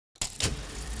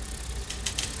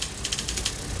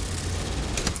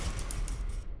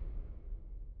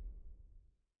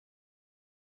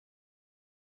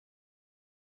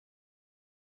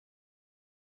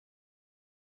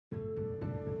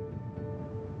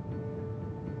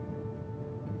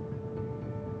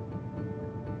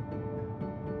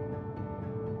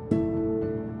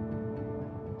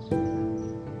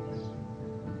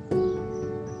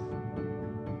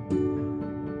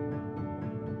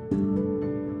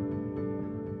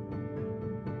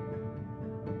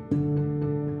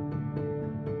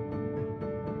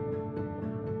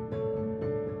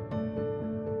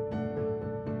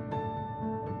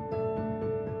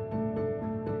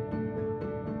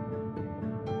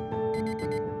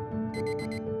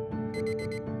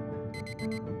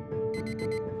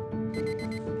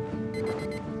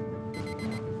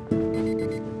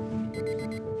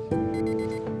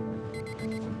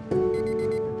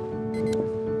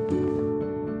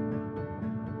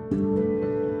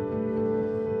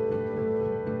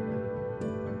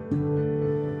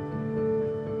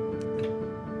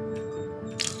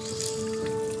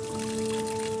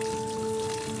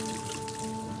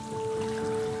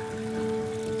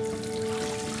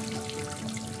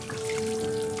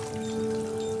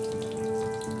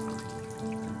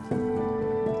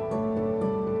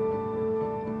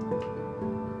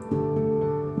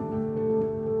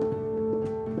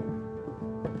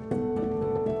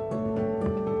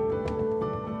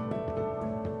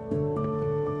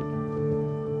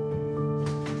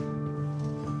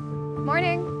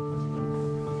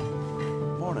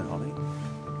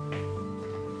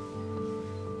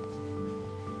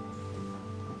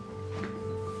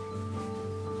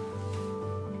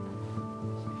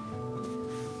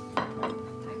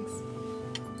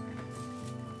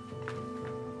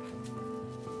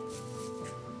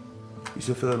You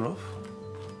still feeling rough?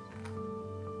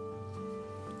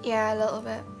 Yeah, a little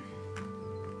bit.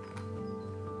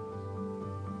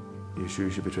 You sure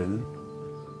you should be training?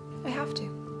 I have to.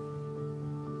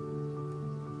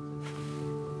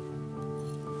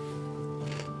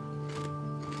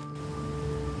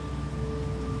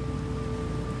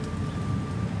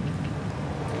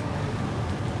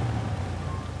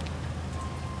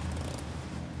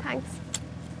 Thanks.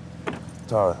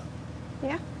 Tara,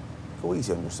 Yeah? go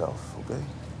easy on yourself, okay?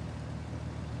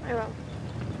 I will.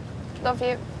 Love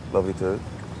you. Love you too.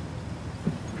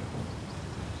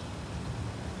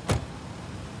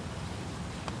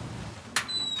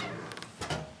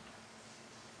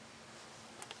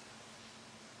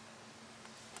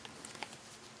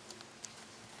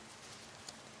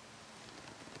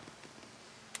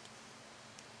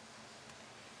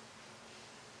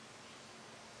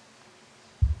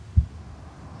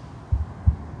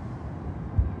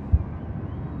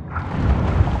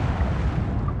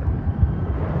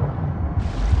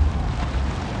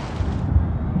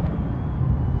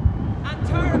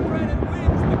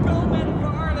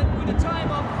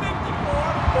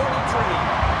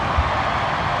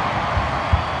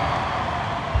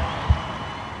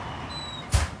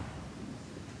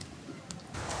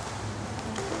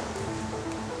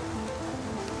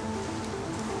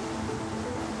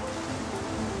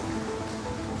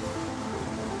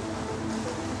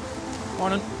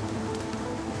 Morning.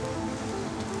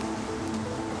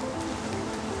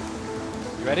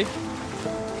 You ready?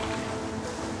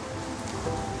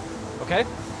 Okay.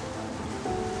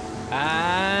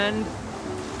 And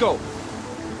go.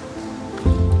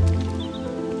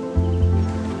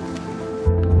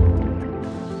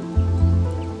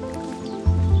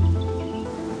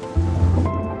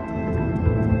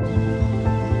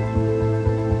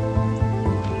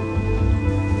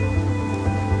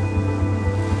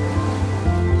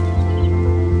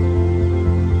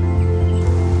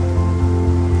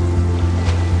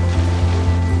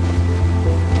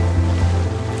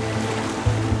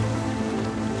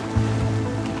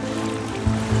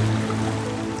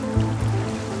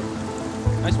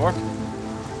 Nice work.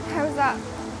 How was that?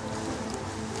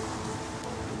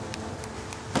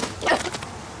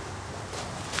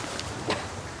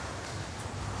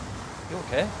 You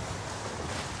okay?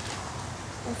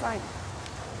 I'm fine.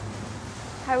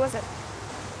 How was it?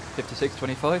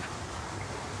 56-25.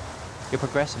 You're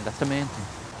progressing, that's the main thing.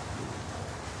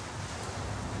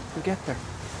 You'll get there.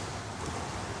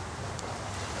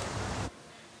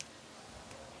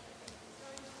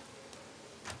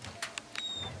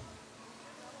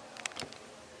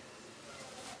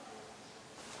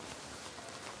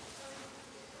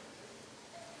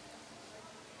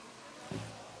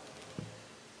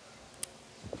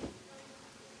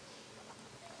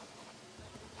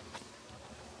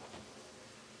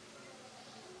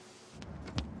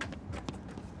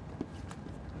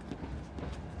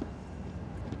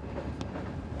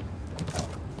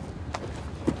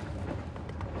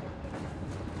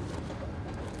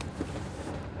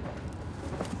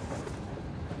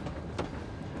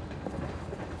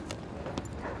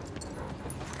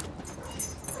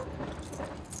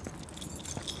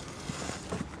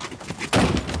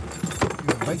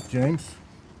 Right, James.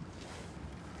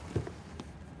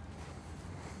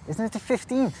 Isn't it the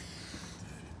 15th?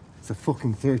 It's the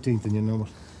fucking 13th and you know it.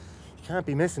 You can't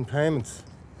be missing payments.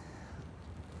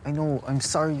 I know, I'm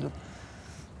sorry. Look,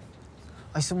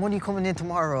 I've some money coming in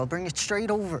tomorrow. I'll bring it straight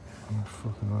over. You're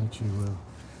fucking right, you will.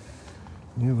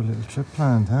 You have a little trip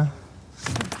planned, huh?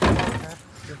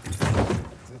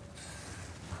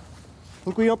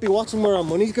 Think we won't be watching where our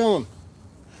money's going?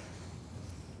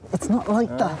 It's not like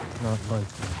that. Not like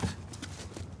that.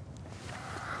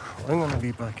 I'm gonna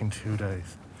be back in 2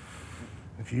 days.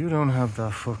 If you don't have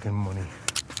that fucking money,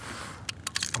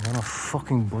 I'm gonna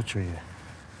fucking butcher you.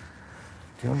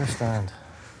 Do you understand?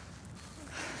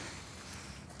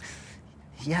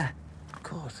 Yeah.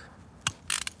 Good.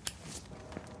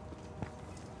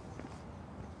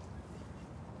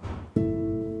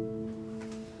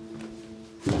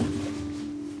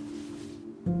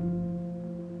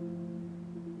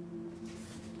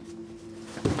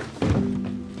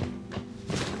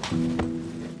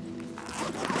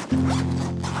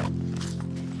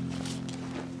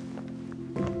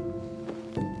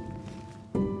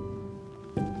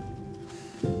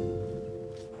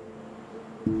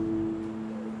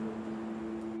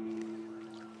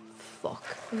 Fuck,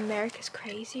 America's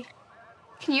crazy.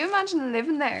 Can you imagine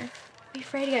living there? I'd be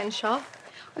afraid of getting shot.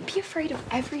 I'd be afraid of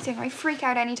everything. I'd freak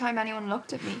out anytime anyone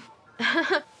looked at me.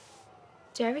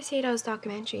 Do you ever see those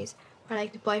documentaries where,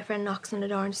 like, the boyfriend knocks on the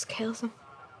door and just kills him?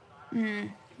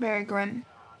 Very grim.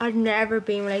 I'd never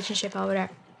be in a relationship over there.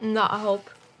 Not a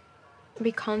hope. I'd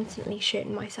be constantly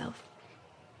shitting myself.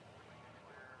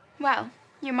 Well,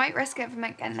 you might risk it from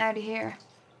getting out of here.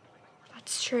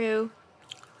 That's true.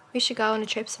 We should go on a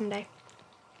trip someday.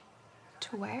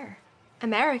 To where?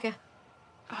 America.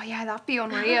 Oh yeah, that'd be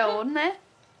unreal, wouldn't it?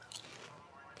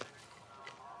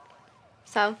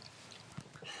 So,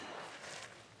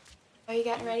 are you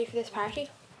getting ready for this party?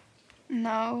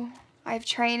 No, I have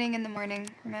training in the morning,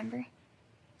 remember?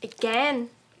 Again?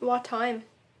 What time?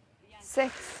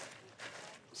 6.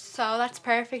 So that's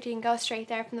perfect. You can go straight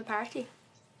there from the party.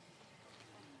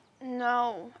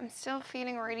 No, I'm still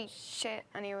feeling really shit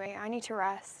anyway. I need to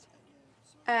rest.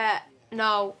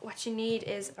 No. What you need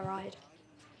is a ride.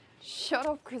 Shut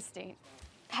up, Christine.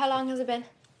 How long has it been?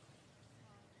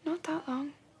 Not that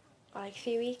long. Like a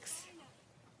few weeks?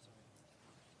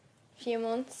 Few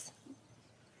months?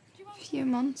 Few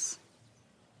months.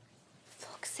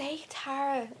 Fuck's sake,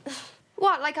 Tara.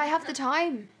 What, like I have the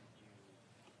time?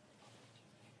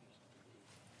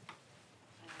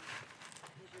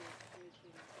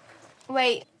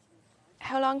 Wait,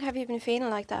 how long have you been feeling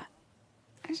like that?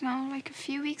 I don't know, like a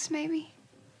few weeks maybe?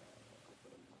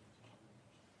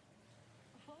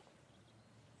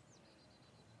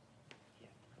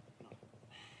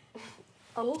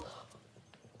 Oh.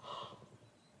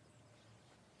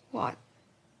 What?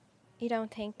 You don't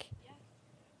think?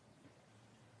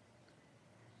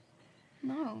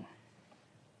 No.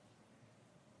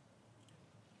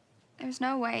 There's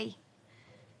no way.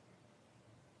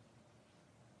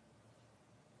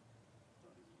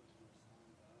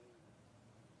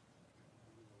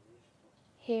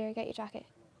 Here, get your jacket.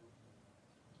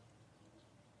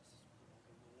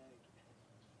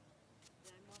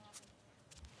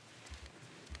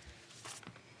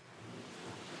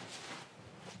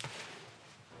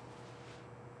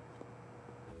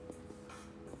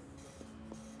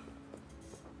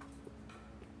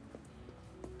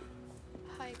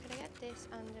 Hi, could I get this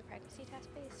and the pregnancy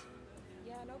test, please?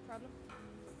 Yeah, no problem.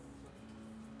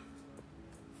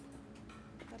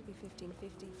 That'll be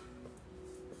 15.50.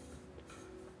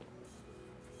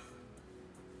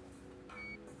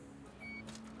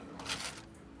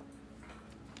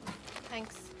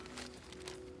 Thanks.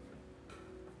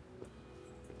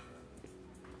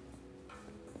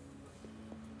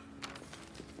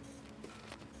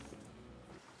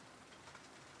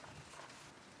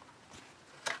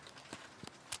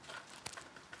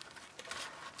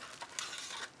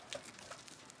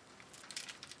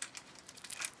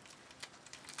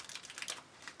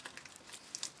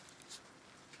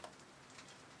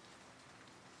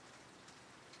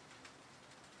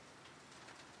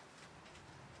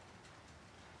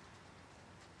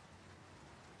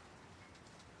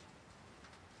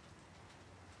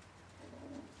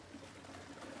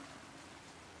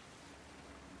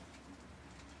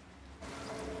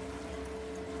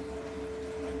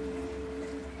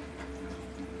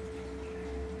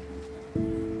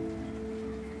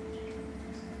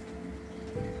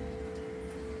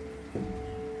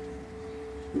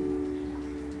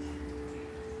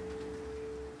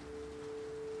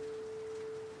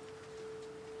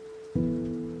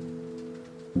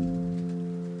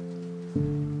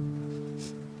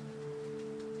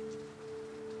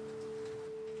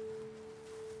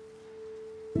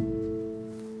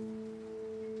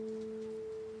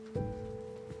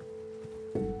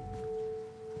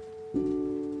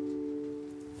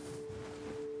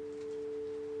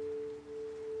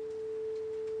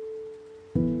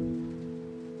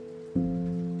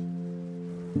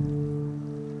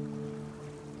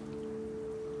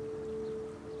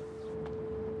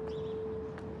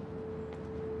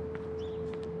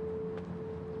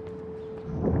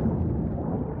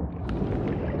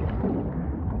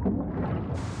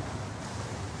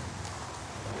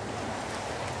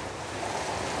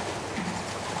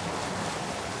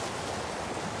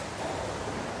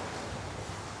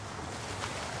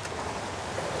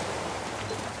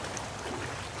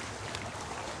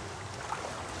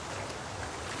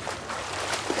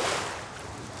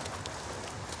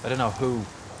 I don't know who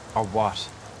or what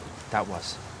that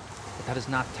was, but that is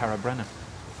not Tara Brennan.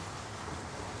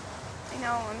 I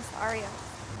know, I'm sorry.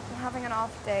 I'm having an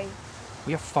off day.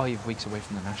 We are 5 weeks away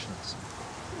from the Nationals.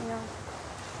 I know.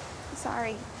 I'm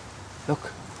sorry.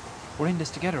 Look, we're in this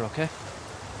together, okay?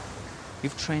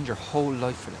 You've trained your whole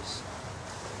life for this.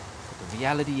 But the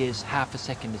reality is, half a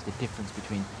second is the difference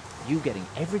between you getting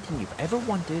everything you've ever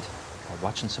wanted or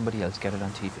watching somebody else get it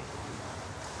on TV.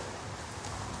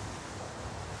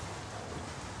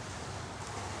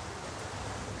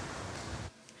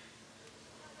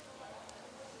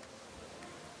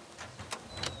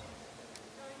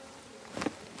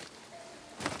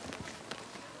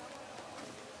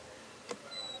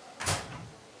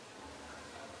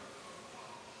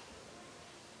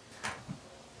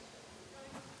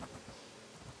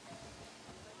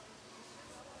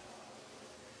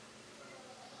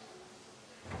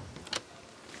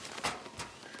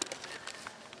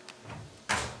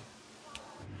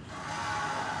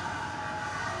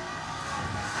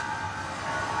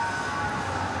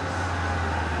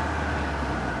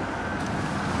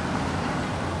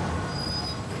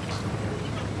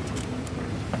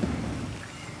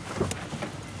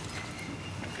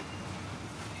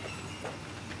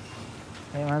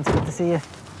 Hey man, it's good to see you.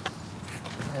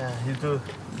 Yeah, you too.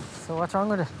 So what's wrong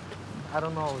with it? I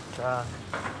don't know, it's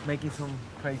making some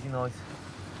crazy noise.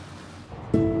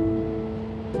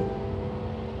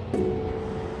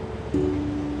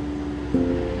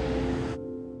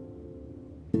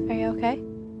 Are you okay?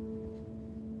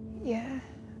 Yeah,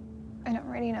 I don't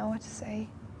really know what to say.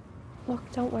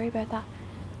 Look, don't worry about that.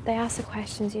 They ask the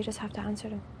questions, you just have to answer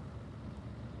them.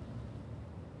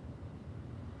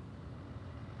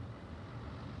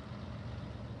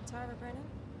 Tara, Brennan?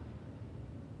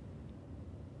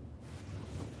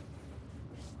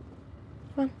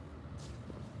 Come on.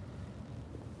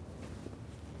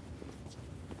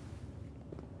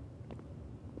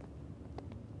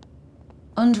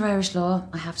 Under Irish law,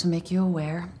 I have to make you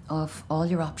aware of all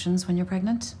your options when you're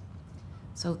pregnant.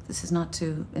 So this is not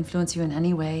to influence you in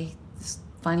any way. This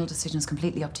final decision is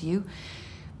completely up to you.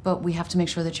 But we have to make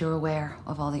sure that you're aware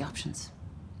of all the options.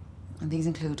 And these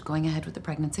include going ahead with the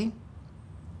pregnancy,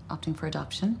 opting for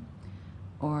adoption,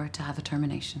 or to have a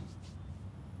termination.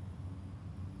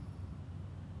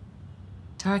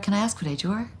 Tara, can I ask what age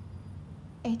you are?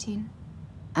 18.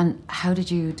 And how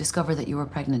did you discover that you were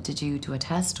pregnant? Did you do a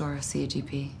test or see a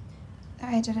GP?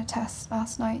 I did a test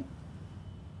last night.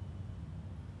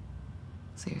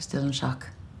 So you're still in shock.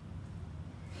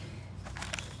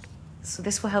 So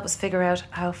this will help us figure out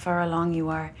how far along you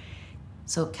are.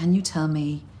 So can you tell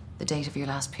me the date of your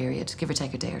last period, give or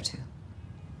take a day or two?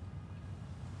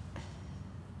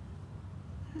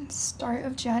 Start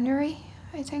of January,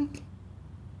 I think.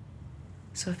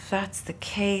 So if that's the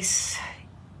case,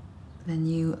 then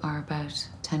you are about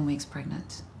 10 weeks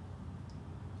pregnant.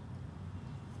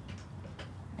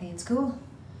 Are you in school?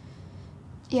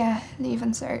 Yeah,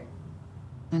 leaving cert.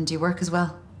 And do you work as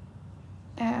well?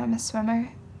 I'm a swimmer,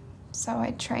 so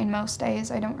I train most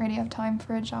days. I don't really have time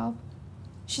for a job.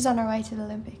 She's on her way to the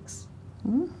Olympics.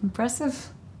 Impressive.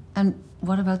 And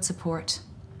what about support?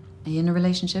 Are you in a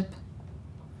relationship?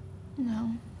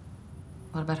 No,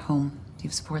 What about home? Do you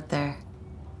have support there?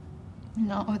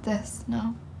 not with this,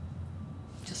 no.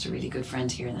 Just a really good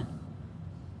friend here then.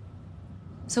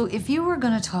 So if you were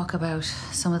going to talk about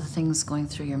some of the things going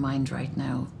through your mind right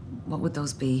now, what would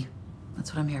those be?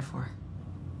 That's what I'm here for.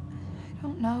 I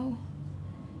don't know.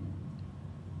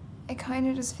 It kind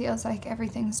of just feels like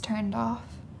everything's turned off.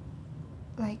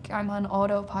 Like I'm on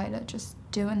autopilot, just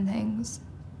doing things.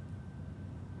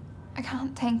 I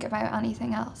can't think about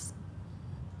anything else.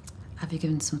 Have you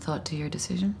given some thought to your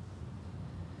decision?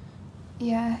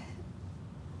 Yeah.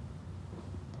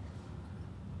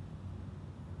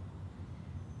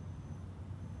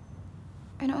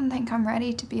 I don't think I'm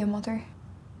ready to be a mother.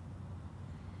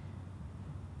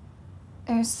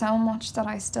 There's so much that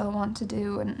I still want to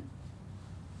do, and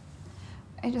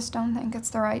I just don't think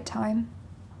it's the right time.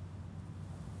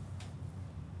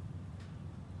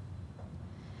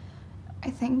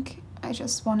 I think I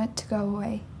just want it to go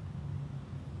away.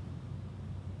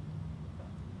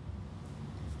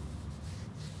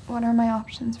 What are my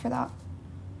options for that?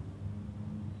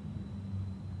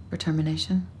 For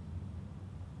termination?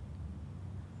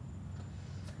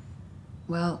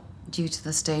 Well, due to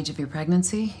the stage of your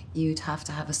pregnancy, you'd have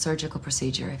to have a surgical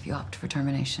procedure if you opt for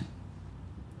termination.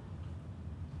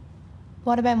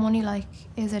 What about money, like,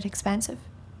 is it expensive?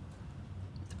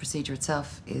 The procedure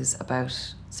itself is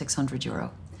about €600.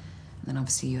 And then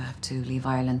obviously you have to leave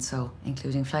Ireland, so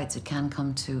including flights, it can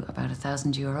come to about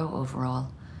 €1,000 overall,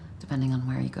 depending on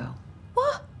where you go.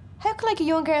 What? How can, like, a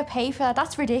young girl pay for that?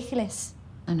 That's ridiculous.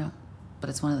 I know, but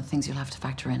it's one of the things you'll have to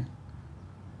factor in.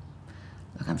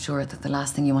 Look, I'm sure that the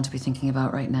last thing you want to be thinking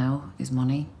about right now is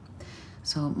money.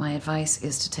 So my advice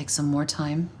is to take some more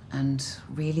time and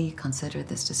really consider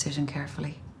this decision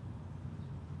carefully.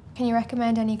 Can you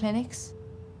recommend any clinics?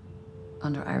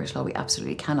 Under Irish law, we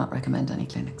absolutely cannot recommend any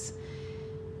clinics.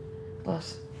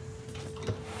 But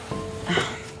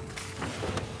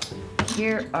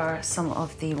here are some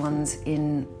of the ones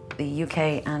in the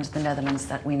UK and the Netherlands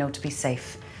that we know to be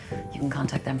safe. You can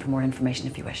contact them for more information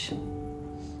if you wish.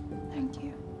 Thank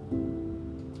you.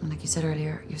 And like you said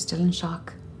earlier, you're still in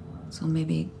shock. So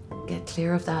maybe get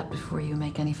clear of that before you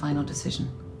make any final decision.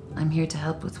 I'm here to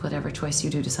help with whatever choice you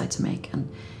do decide to make,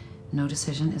 and no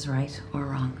decision is right or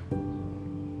wrong.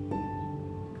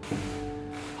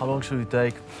 How long should it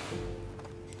take?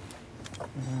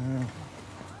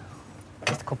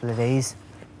 Just a couple of days.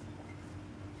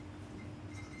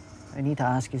 I need to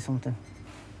ask you something.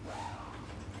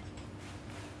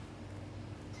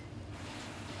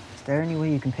 Is there any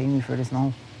way you can pay me for this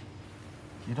now?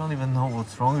 You don't even know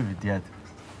what's wrong with it yet.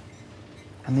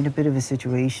 I'm in a bit of a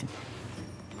situation.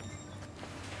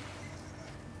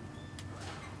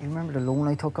 You remember the loan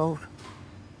I took out?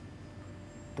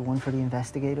 The one for the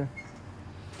investigator.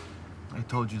 I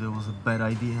told you that was a bad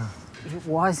idea. It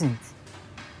wasn't.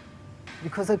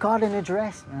 Because I got an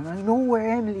address, man. I know where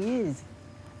Emily is.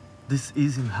 This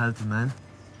isn't healthy, man.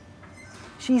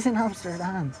 She's in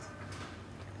Amsterdam.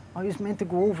 I was meant to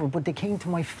go over, but they came to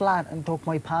my flat and took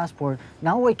my passport.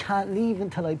 Now I can't leave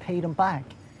until I pay them back.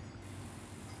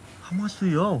 How much do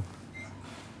you owe?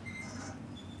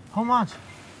 How much?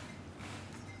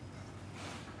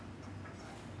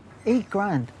 8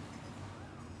 grand.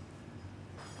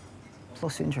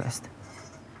 Plus interest.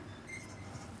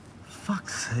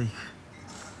 Fuck's sake.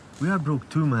 We are broke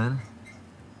too, man.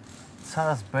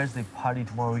 Sarah's birthday party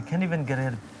tomorrow. We can't even get her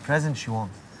the present she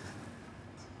wants.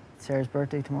 Sarah's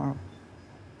birthday tomorrow.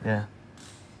 Yeah.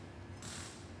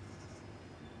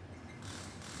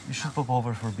 You should pop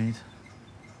over for a beat.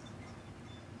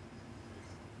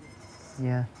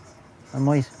 Yeah, I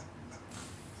might.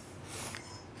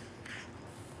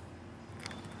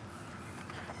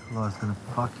 Laura's gonna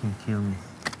fucking kill me.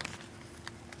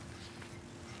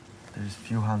 There's a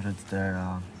few hundreds there.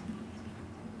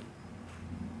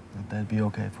 But that'd be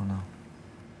okay for now.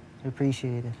 I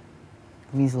appreciate it.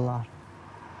 It means a lot.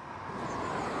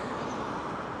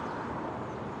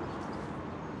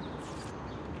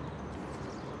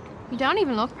 You don't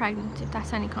even look pregnant, if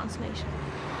that's any consolation.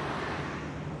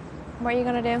 What are you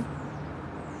gonna do?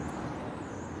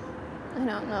 I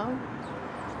don't know.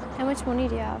 How much money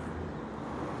do you have?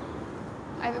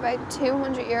 I have about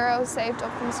 €200 saved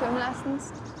up from swim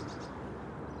lessons.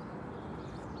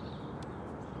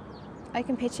 I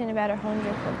can pitch in about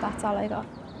 100, but that's all I got.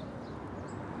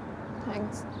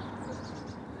 Thanks.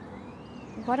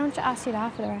 Why don't you ask your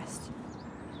dad for the rest?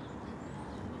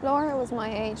 Laura was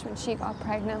my age when she got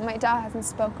pregnant. My dad hasn't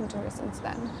spoken to her since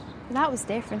then. That was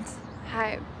different.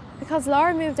 How? Because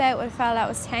Laura moved out with a fella that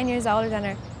was 10 years older than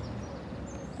her.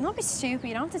 Don't be stupid,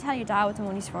 you don't have to tell your dad what the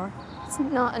money's for. It's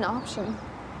not an option.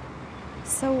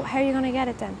 So how are you gonna get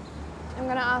it then? I'm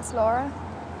gonna ask Laura.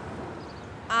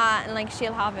 And like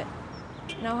she'll have it.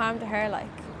 No harm to her, like.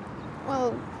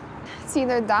 Well, it's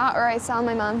either that or I sell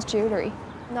my man's jewellery.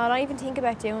 No, don't even think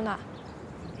about doing that.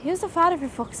 Who's the father, for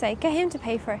fuck's sake? Get him to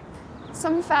pay for it.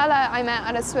 Some fella I met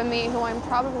at a swim meet who I'm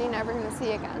probably never gonna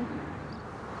see again.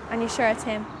 And you sure it's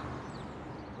him?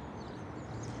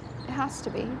 It has to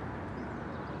be.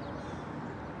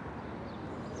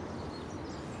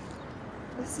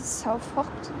 This is so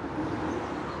fucked.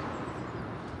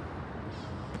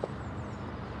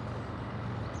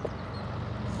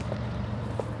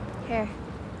 Here,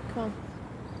 come on.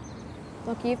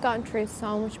 Look, you've gotten through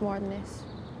so much more than this.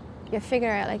 You'll figure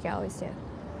it out like you always do.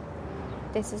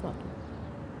 This is nothing.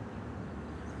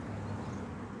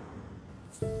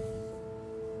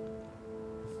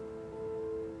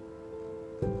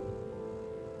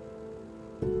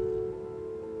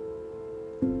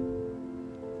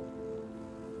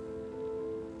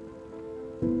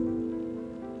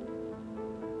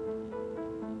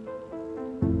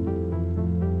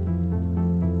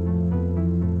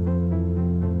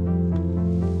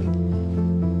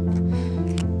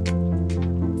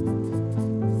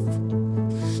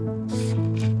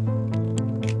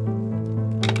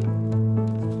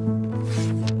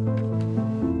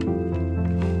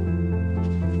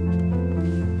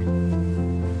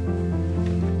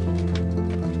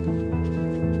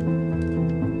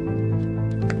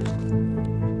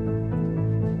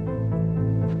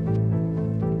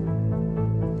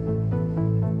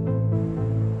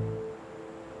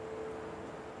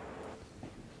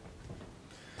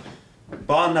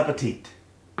 Bon appetit.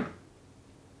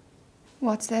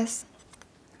 What's this?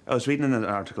 I was reading an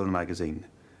article in a magazine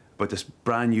about this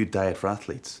brand new diet for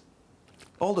athletes.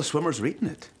 All the swimmers are eating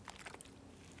it.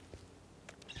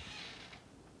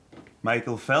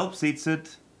 Michael Phelps eats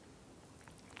it.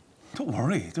 Don't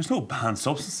worry, there's no banned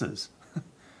substances.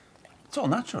 It's all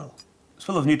natural. It's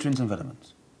full of nutrients and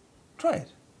vitamins. Try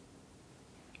it.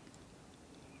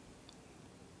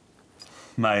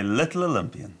 My little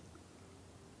Olympian.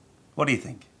 What do you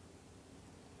think?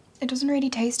 It doesn't really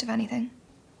taste of anything.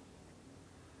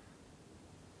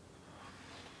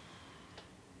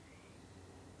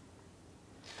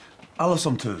 I'll have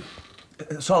some too.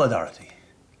 Solidarity.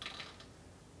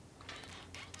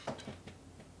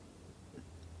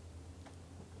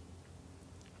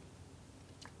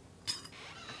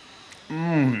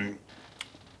 I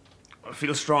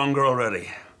feel stronger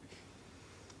already.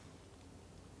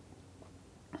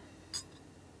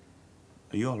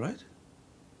 Are you all right?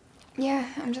 Yeah,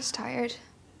 I'm just tired.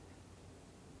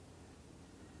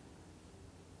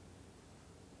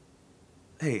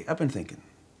 Hey, I've been thinking.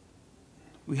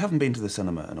 We haven't been to the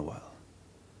cinema in a while.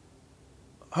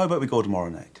 How about we go tomorrow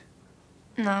night?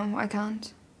 No, I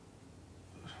can't.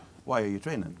 Why are you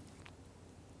training?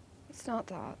 It's not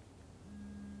that.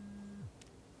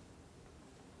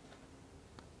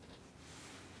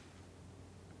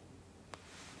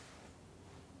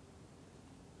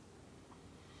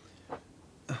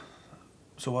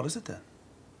 So what is it then?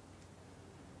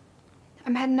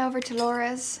 I'm heading over to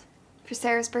Laura's for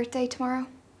Sarah's birthday tomorrow.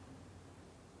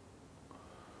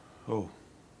 Oh.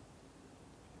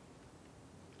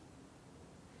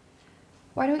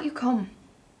 Why don't you come?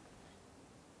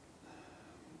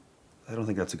 I don't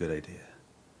think that's a good idea.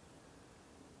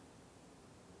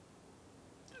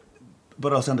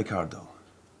 But I'll send a card, though.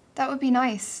 That would be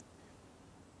nice.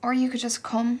 Or you could just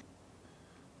come.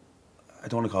 I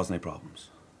don't want to cause any problems.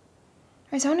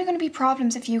 There's only going to be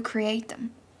problems if you create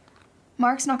them.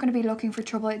 Mark's not going to be looking for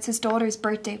trouble. It's his daughter's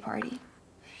birthday party.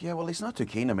 Yeah, well, he's not too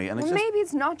keen on me, and it's Well, just... maybe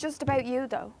it's not just about you,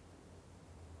 though.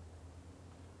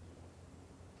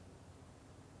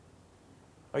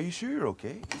 Are you sure you're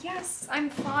okay? Yes, I'm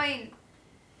fine.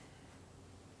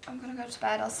 I'm going to go to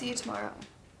bed. I'll see you tomorrow.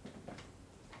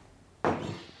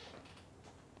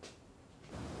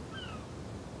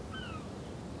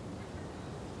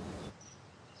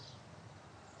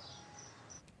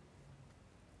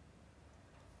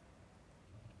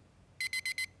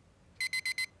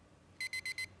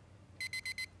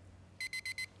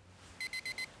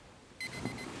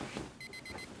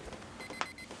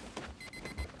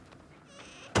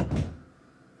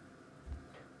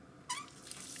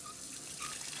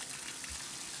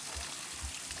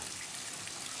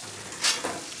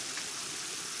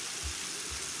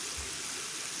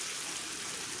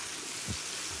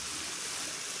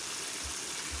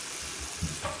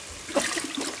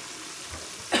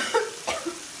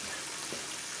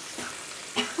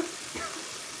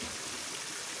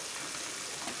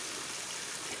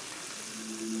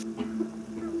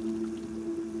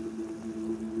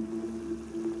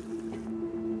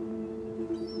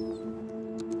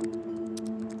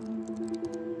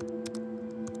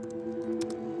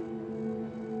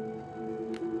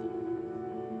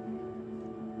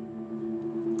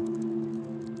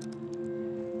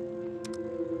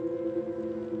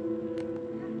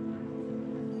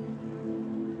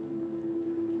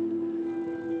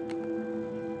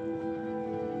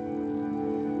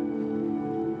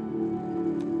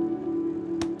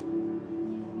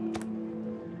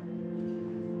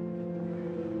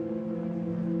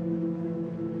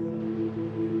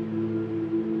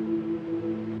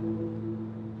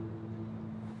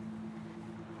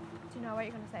 What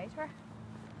you're going to say to her?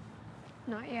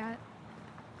 Not yet.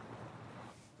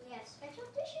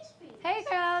 Hey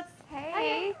girls.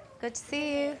 Hey. Good to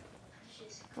see you.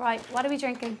 Right, what are we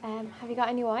drinking? Have you got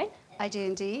any wine? I do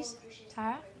indeed.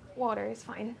 Tara? Water is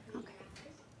fine. Okay.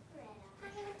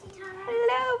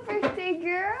 Hello, birthday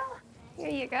girl. Here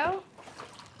you go.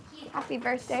 Happy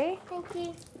birthday. Thank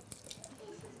you.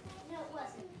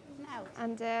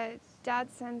 And Dad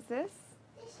sends this.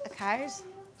 A card?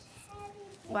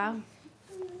 Wow.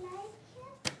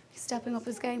 He's stepping up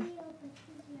his game.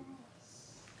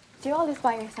 Do all this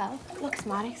by yourself? Looks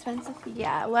mad expensive.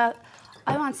 Yeah, well,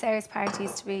 I want Sarah's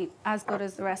parties to be as good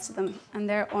as the rest of them, and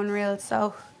they're unreal,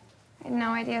 so... I had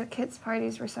no idea kids'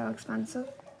 parties were so expensive.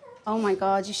 Oh my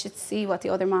God, you should see what the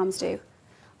other moms do.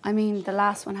 I mean, the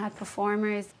last one had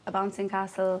performers, a bouncing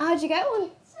castle. How'd you get one?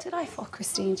 Did I fuck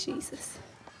Christine? Jesus.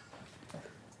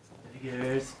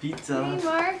 Here's pizza. Hey,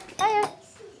 Mark. Hiya.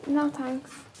 No,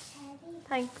 thanks.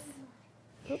 Thanks.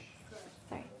 Oops.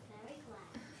 Sorry.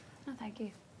 No, thank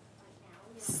you.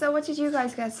 So what did you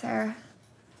guys get, Sarah?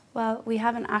 Well, we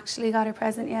haven't actually got her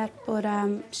present yet, but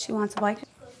she wants a bike.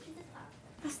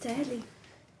 That's deadly.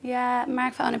 Yeah,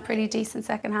 Mark found a pretty decent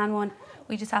second-hand one.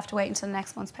 We just have to wait until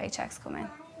next month's paychecks come in.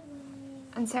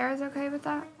 And Sarah's okay with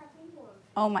that?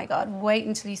 Oh my God, wait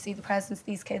until you see the presents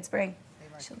these kids bring.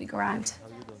 She'll be grand.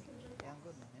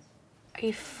 Are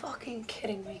you fucking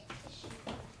kidding me?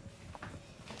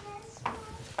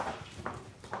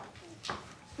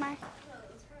 Mark?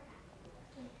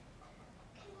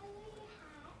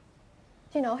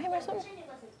 Do you know him or something?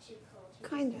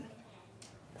 Kinda.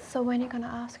 So when are you going to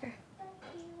ask her?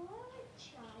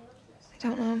 I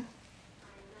don't know.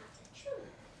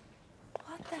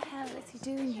 What the hell is he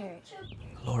doing here?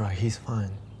 Laura, he's fine.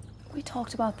 We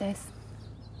talked about this.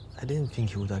 I didn't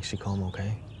think he would actually come,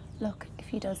 okay? Look, if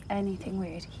he does anything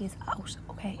weird, he's out,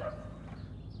 okay?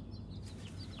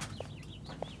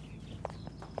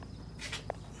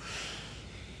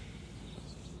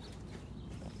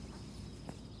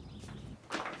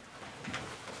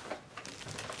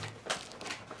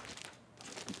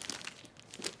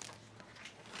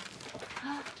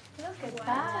 Look at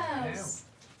that.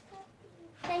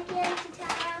 Thank you, Auntie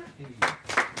Tara.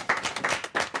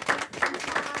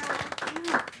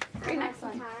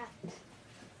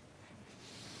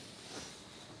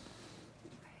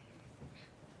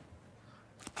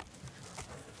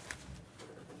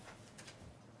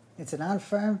 It's an ant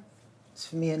farm. It's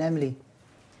for me and Emily.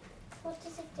 What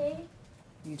does it do?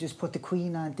 You just put the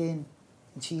queen ant in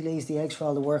and she lays the eggs for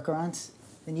all the worker ants.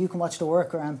 Then you can watch the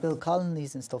worker ant build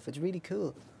colonies and stuff. It's really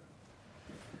cool.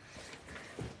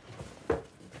 But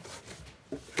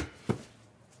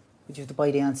you have to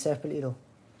buy the ants separately though.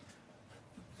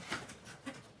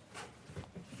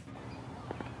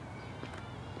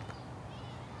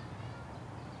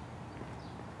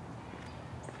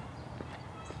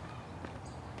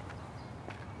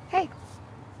 Hey,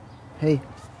 Hey,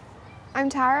 I'm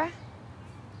Tara,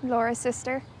 Laura's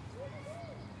sister.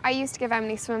 I used to give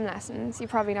Emily swim lessons. You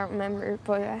probably don't remember,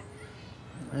 but I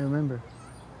remember.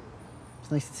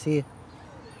 It's nice to see you.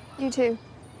 you too.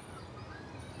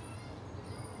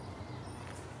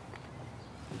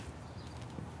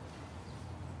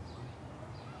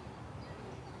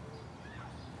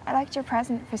 I liked your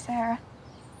present for Sarah.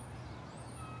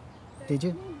 Did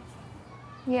you?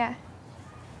 Yeah.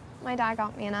 My dad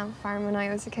got me an ant farm when I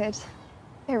was a kid.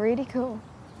 They're really cool.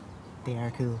 They are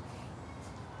cool.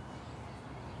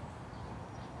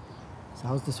 So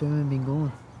how's the swimming been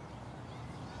going?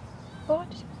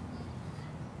 What?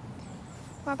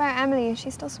 What about Emily? Is she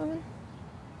still swimming?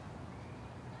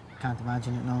 Can't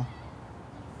imagine it, no.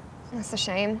 That's a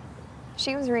shame.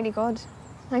 She was really good.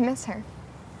 I miss her.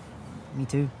 Me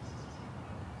too.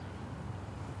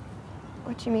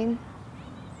 What do you mean?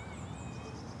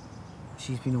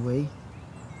 She's been away.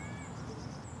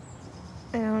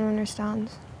 I don't understand.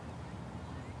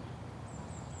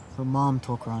 Her mom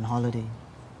took her on holiday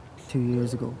 2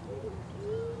 years ago.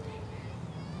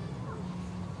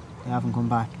 They haven't come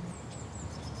back.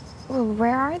 Well,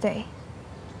 where are they?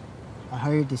 I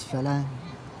hired this fella,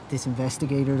 this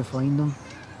investigator, to find them.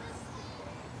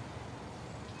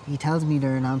 He tells me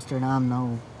they're in Amsterdam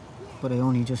now, but I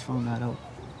only just found that out.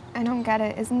 I don't get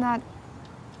it. Isn't that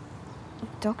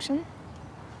abduction?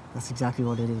 That's exactly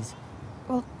what it is.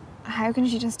 Well, how can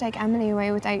she just take Emily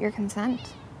away without your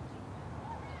consent?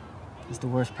 That's the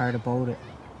worst part about it.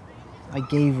 I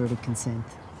gave her the consent.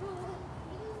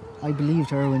 I believed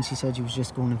her when she said she was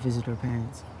just going to visit her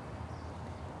parents.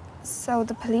 So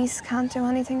the police can't do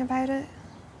anything about it?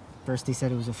 First they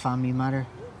said it was a family matter.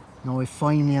 Now I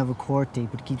finally have a court date,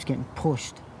 but it keeps getting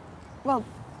pushed. Well,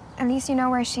 at least you know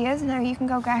where she is now. You can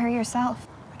go get her yourself.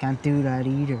 I can't do that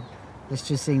either. Let's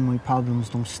just say my problems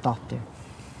don't stop there.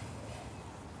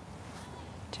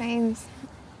 James,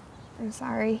 I'm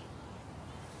sorry.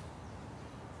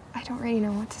 I don't really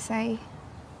know what to say.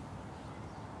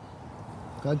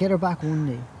 I'll get her back one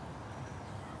day.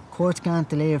 Courts can't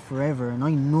delay it forever, and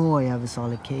I know I have a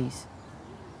solid case.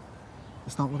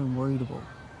 That's not what I'm worried about.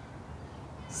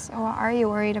 So what are you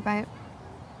worried about?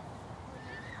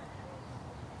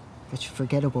 That you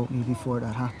forget about me before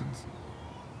that happens.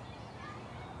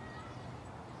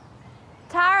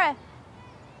 Tara!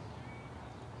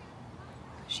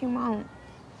 She won't.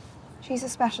 She's a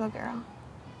special girl.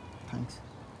 Thanks.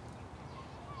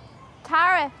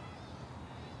 Tara!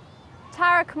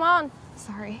 Tara, come on.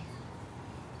 Sorry.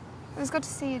 It was good to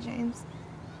see you, James.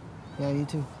 Yeah, you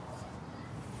too.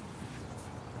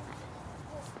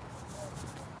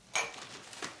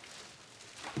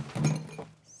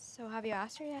 So have you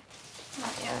asked her yet?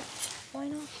 Not yet. Why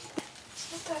not?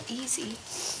 It's not that easy.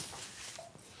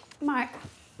 Mark,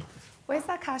 where's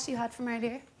that cash you had from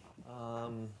earlier?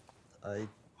 I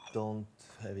don't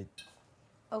have it.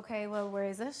 Okay, well, where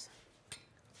is it?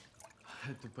 I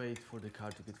had to pay it for the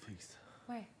car to get fixed.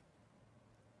 Where?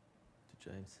 To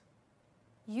James.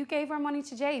 You gave our money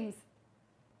to James?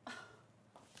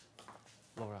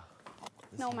 Laura.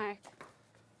 No, listen. Mark.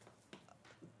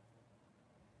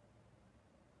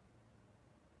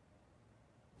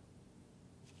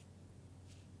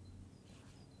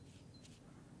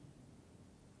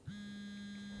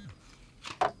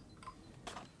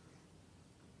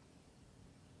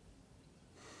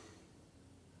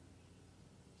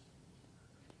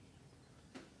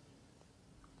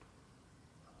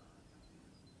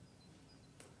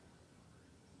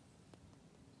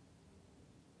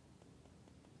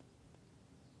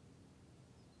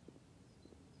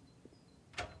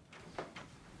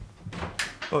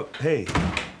 Oh, hey.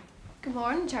 Good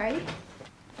morning, Charlie.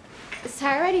 Is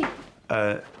Tara ready?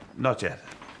 Not yet.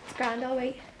 It's grand, I'll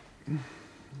wait.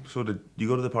 So did you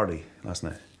go to the party last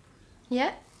night?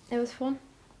 Yeah, it was fun.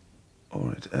 All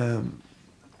right.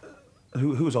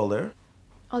 Who was all there?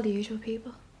 All the usual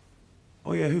people.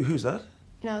 Oh yeah, who's that?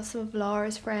 You know, some of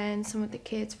Laura's friends, some of the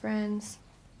kids' friends.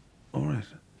 All right.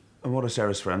 And what are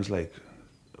Sarah's friends like?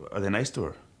 Are they nice to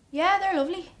her? Yeah, they're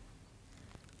lovely.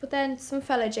 But then some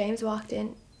fella, James, walked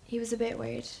in. He was a bit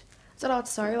weird. I don't know what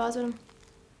the story was with him.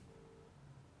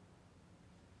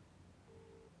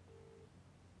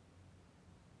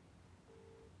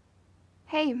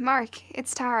 Hey, Mark,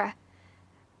 it's Tara.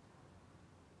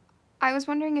 I was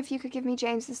wondering if you could give me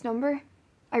James's number.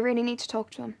 I really need to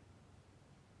talk to him.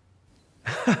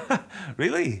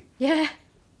 Really? Yeah.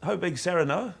 How big's Sarah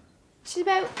now? She's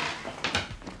about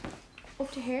up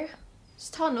to here. She's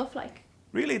tall enough, like.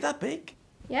 Really, that big?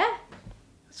 Yeah.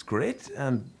 That's great.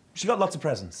 And she got lots of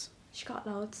presents. She got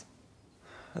loads.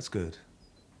 That's good.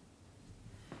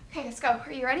 Okay, let's go.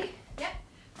 Are you ready? Yeah.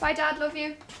 Bye, Dad. Love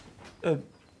you.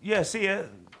 Yeah, see ya.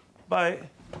 Bye.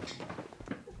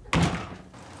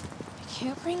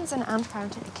 Who brings an ant farm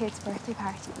to the kid's birthday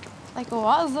party? Like,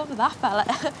 what is up with that fella?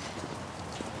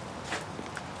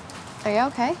 Are you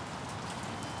okay?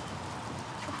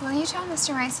 Will you tell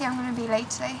Mr. Macy I'm going to be late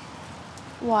today?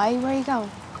 Why? Where are you going?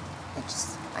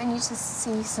 I need to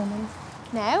see someone.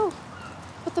 Now?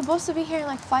 But the bus will be here in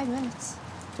like 5 minutes.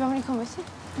 Do you want me to come with you?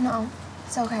 No,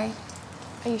 it's okay.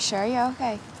 Are you sure you're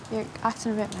okay? You're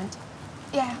acting a bit mental.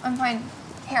 Yeah, I'm fine.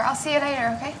 Here, I'll see you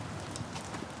later, okay?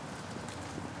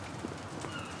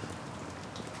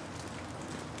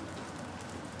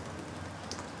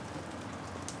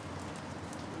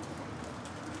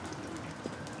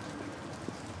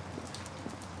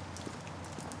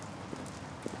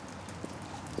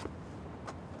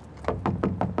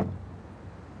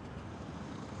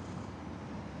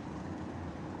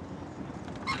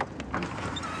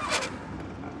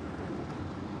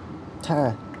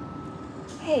 Tara,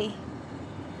 Hey.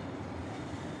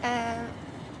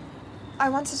 I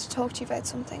wanted to talk to you about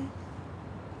something.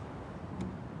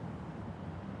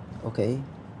 okay.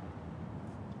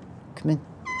 Come in.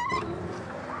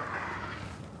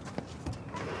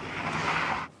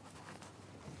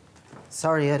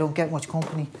 Sorry, I don't get much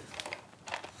company.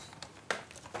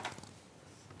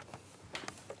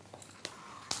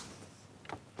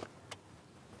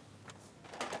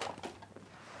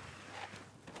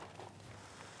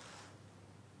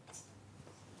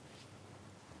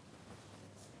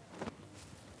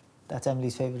 That's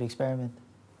Emily's favourite experiment.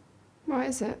 What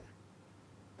is it?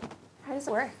 How does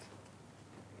it work?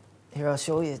 Here, I'll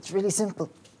show you. It's really simple.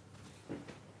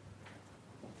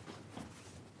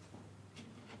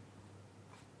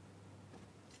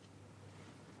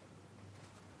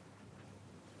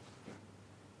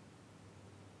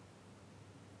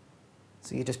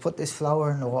 So you just put this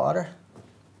flour in the water,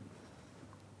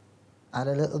 add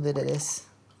a little bit of this.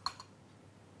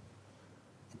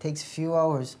 It takes a few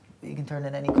hours, but you can turn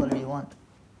it any colour you want.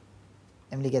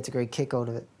 Emily gets a great kick out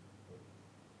of it.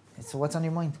 So what's on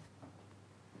your mind?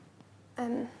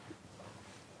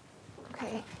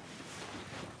 Okay.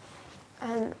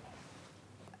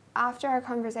 After our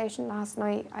conversation last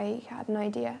night, I had an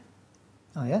idea.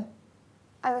 Oh, yeah?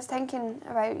 I was thinking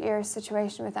about your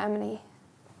situation with Emily,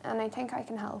 and I think I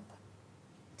can help.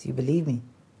 Do you believe me?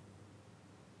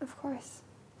 Of course.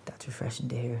 That's refreshing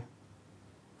to hear.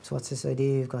 So what's this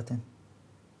idea you've got then?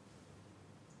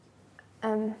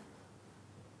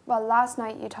 Well, last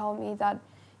night you told me that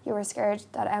you were scared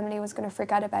that Emily was going to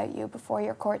forget about you before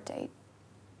your court date.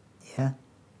 Yeah?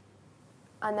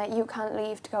 And that you can't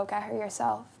leave to go get her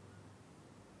yourself.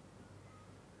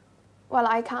 Well,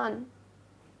 I can.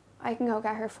 I can go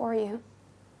get her for you.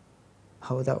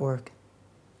 How would that work?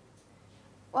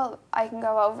 Well, I can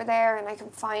go over there and I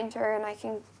can find her and I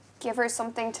can give her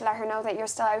something to let her know that you're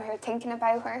still out here thinking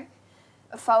about her.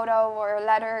 A photo or a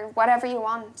letter, whatever you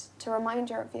want, to remind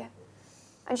her of you.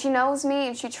 And she knows me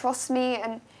and she trusts me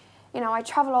and, you know, I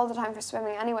travel all the time for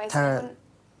swimming anyway. Tara,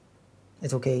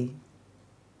 it's okay.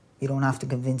 You don't have to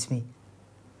convince me.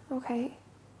 Okay.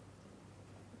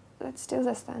 Let's do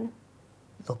this then.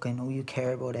 Look, I know you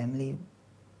care about Emily,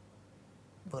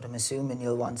 but I'm assuming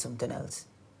you'll want something else.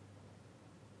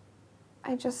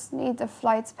 I just need the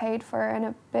flights paid for and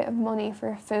a bit of money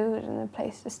for food and a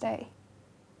place to stay.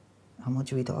 How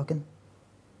much are we talking?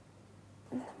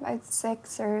 About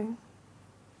 600 or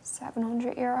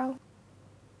 700 euro. You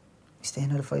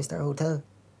staying at a 5-star hotel?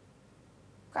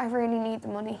 I really need the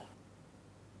money.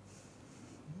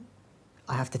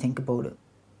 I have to think about it.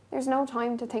 There's no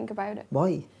time to think about it.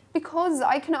 Why? Because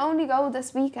I can only go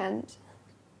this weekend.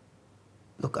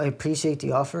 Look, I appreciate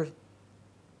the offer,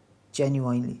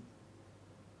 genuinely,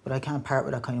 but I can't part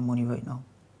with that kind of money right now.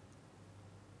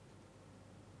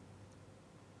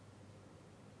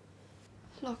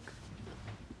 Look,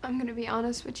 I'm gonna be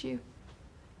honest with you.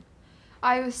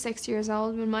 I was 6 years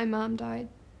old when my mom died.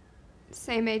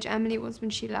 Same age Emily was when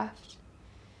she left.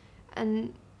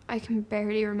 And I can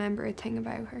barely remember a thing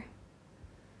about her.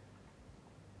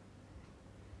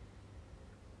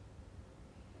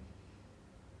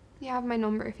 You have my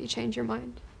number if you change your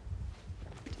mind.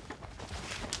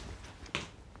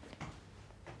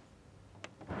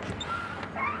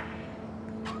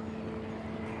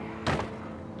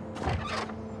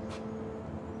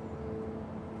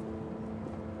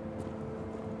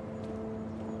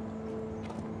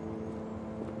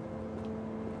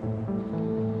 We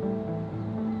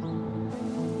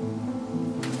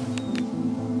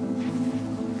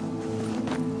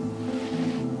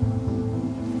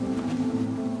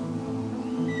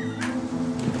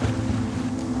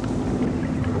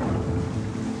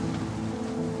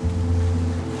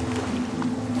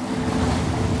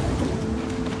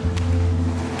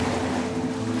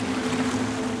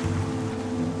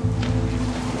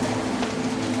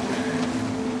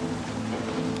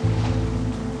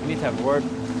need to have a word.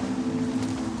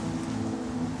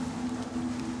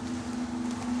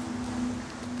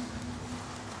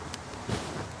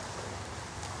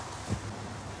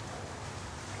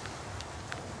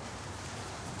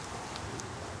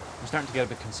 I'm starting to get a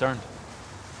bit concerned.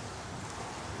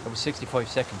 That was 65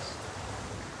 seconds.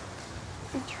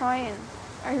 I'm trying.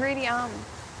 I really am.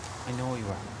 I know you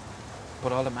are.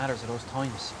 But all that matters are those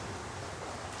times.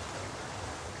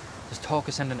 There's talk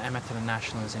of sending Emma to the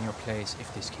Nationals in your place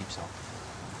if this keeps up.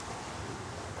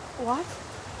 What?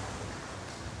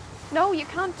 No, you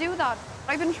can't do that.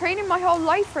 I've been training my whole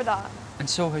life for that. And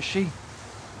so has she.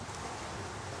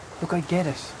 Look, I get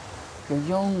it. You're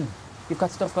young. You've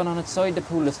got stuff going on outside the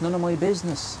pool. It's none of my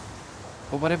business.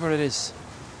 But whatever it is,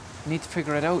 you need to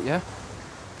figure it out, yeah?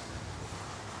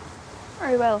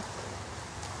 I will.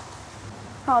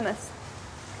 Promise.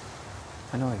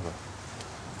 I know I will.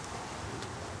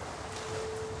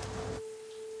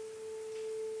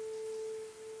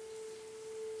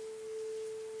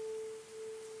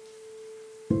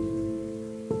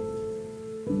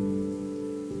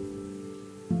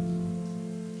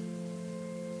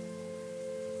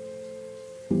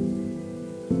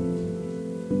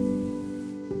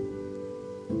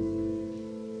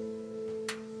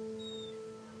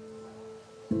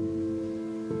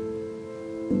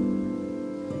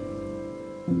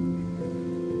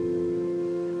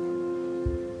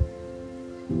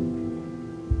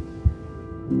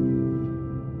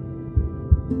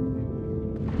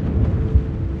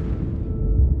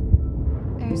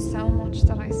 There's so much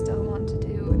that I still want to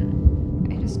do,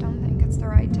 and I just don't think it's the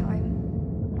right time.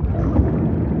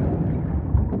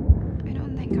 I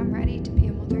don't think I'm ready to be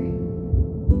a mother.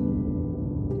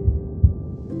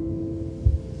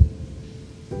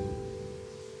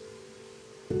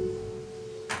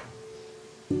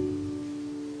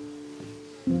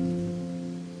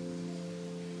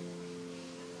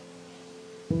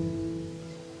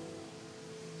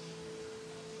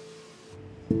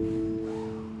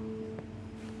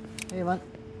 Hey, man.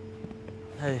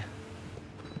 Hey.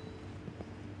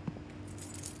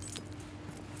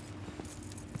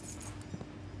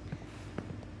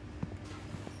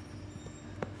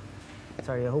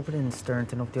 Sorry, I hope I didn't stir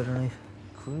anything up the other night.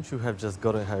 Couldn't you have just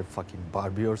gotten her fucking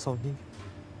Barbie or something?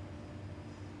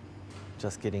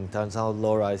 Just kidding. Turns out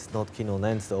Laura is not keen on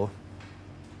ends, though.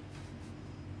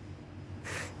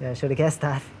 Yeah, I should have guessed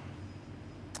that.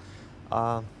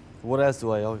 What else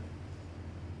do I owe you?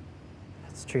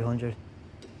 It's 300.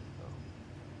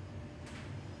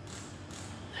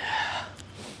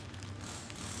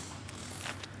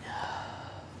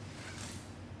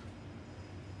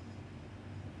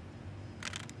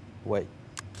 Wait.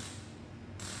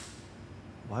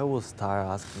 Why was Tara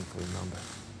asking for your number?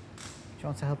 She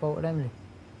wants to help out with Emily.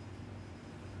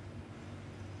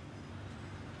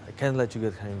 I can't let you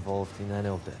get her involved in any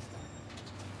of that.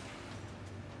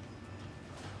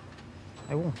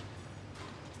 I won't.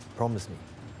 Promise me.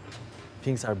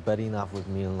 Things are bad enough with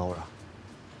me and Laura.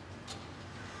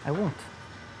 I won't.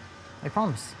 I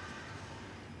promise.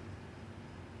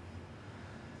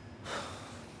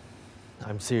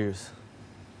 I'm serious.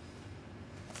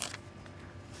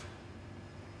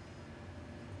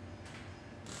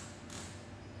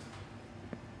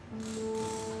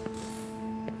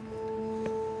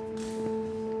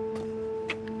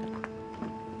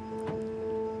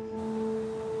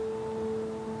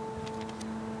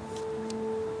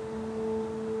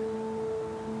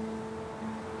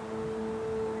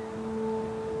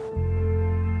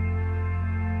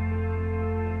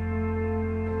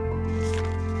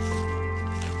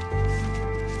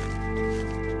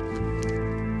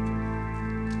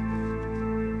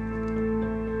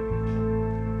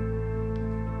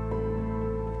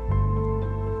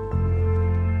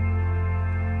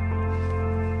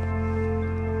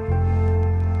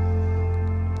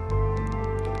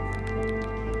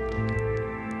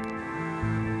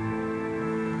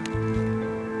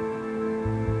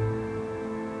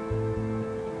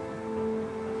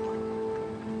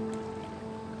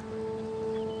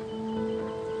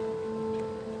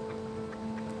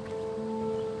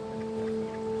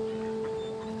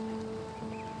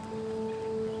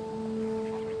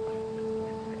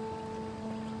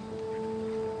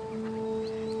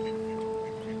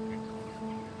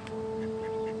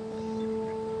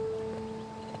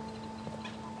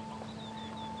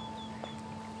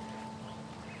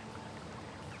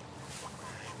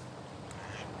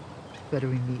 better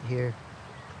we meet here.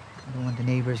 I don't want the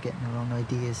neighbours getting the wrong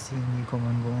ideas, seeing you come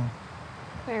and going.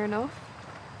 Fair enough.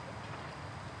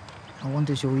 I want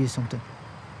to show you something.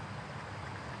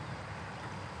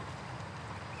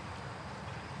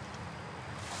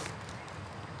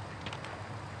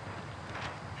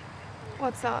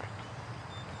 What's that?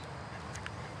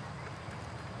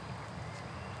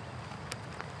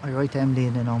 I write to Emily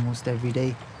in almost every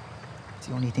day. It's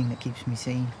the only thing that keeps me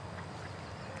sane.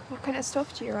 What kind of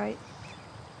stuff do you write?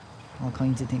 All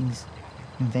kinds of things.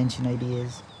 Invention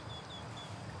ideas.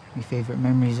 My favourite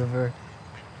memories of her.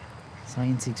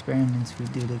 Science experiments we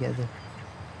do together.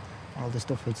 All the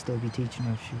stuff I'd still be teaching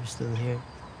her if she was still here.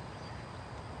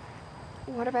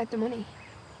 What about the money?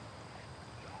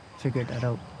 Figured that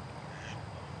out.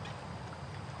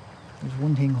 There's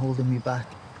one thing holding me back.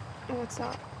 What's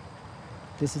that?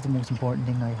 This is the most important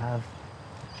thing I have.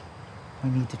 I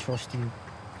need to trust you.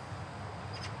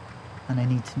 And I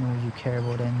need to know you care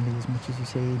about Emily as much as you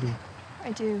say you do.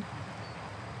 I do.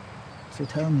 So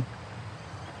tell me,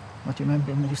 what do you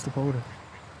remember most about her?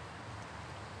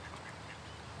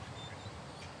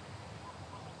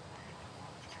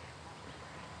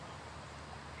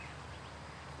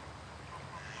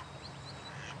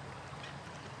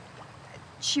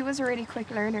 She was a really quick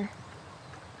learner.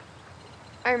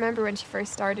 I remember when she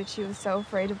first started, she was so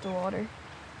afraid of the water.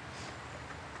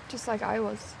 Just like I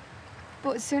was.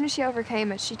 But as soon as she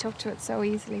overcame it, she took to it so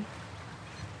easily.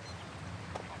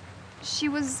 She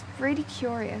was really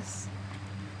curious.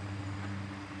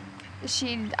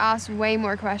 She'd ask way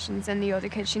more questions than the other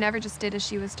kids. She never just did as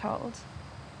she was told.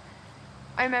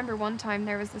 I remember one time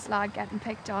there was this lad getting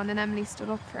picked on and Emily stood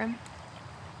up for him.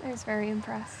 I was very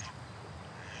impressed.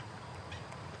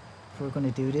 If we're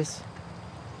going to do this,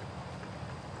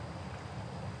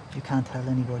 you can't tell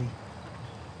anybody.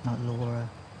 Not Laura,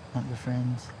 not your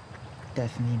friends,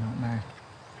 definitely not Mark.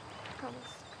 Promise.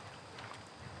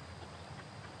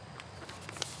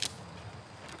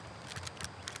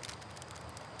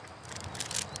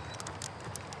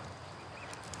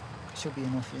 Should be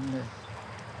enough in there.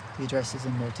 The address is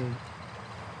in there too.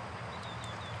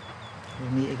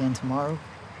 We'll meet again tomorrow.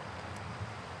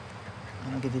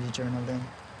 And I'll give you the journal then.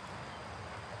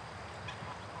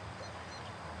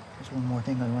 There's one more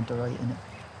thing I want to write in it.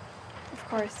 Of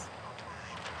course.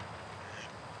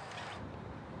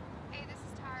 Hey, this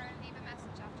is Tara. Leave a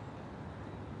message after.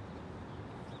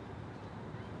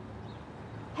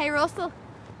 Hey, Russell.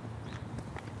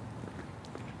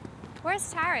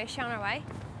 Where's Tara? Is she on her way?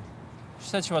 She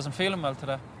said she wasn't feeling well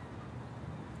today.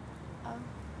 Oh.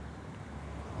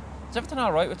 Is everything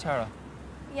all right with Tara?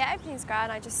 Yeah, everything's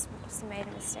grand. I just must have made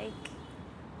a mistake.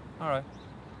 All right.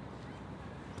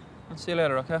 I'll see you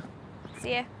later, okay?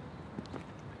 See ya.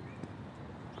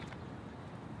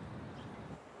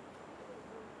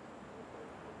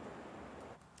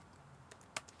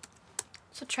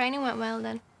 So training went well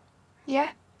then?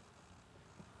 Yeah.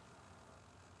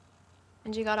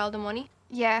 And you got all the money?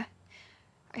 Yeah.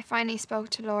 I finally spoke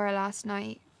to Laura last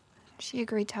night. She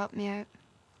agreed to help me out.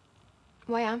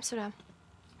 Why Amsterdam?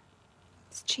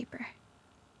 It's cheaper.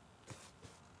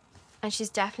 And she's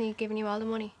definitely giving you all the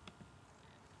money?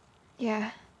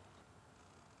 Yeah.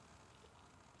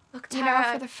 Look, You Tara...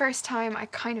 know, for the first time, I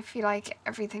kind of feel like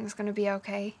everything's gonna be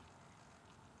okay.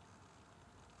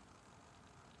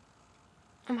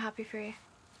 I'm happy for you.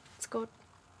 It's good.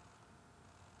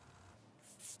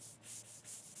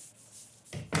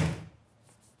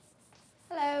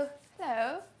 Hello.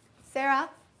 Hello. Sarah,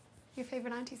 your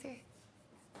favourite auntie's here.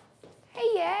 Hey,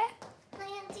 yeah.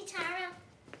 Hi, Auntie Tara.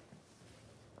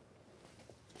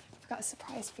 I've got a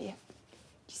surprise for you.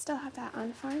 Do you still have that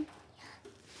ant farm?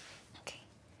 Yeah. Okay.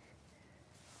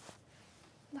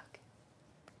 Look.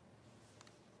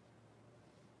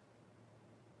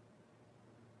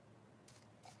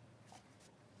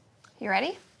 You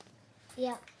ready?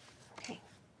 Yeah. Okay.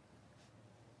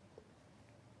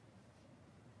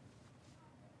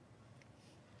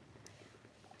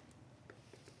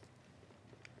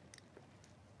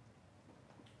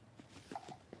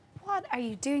 What are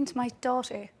you doing to my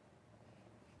daughter?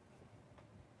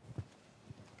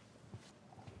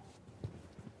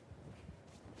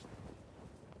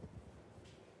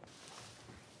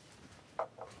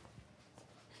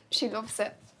 She loves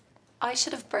it. I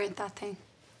should have burnt that thing.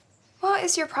 What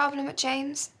is your problem with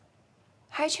James?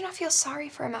 How do you not feel sorry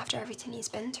for him after everything he's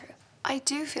been through? I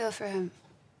do feel for him.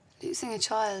 Losing a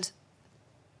child.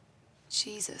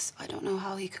 Jesus, I don't know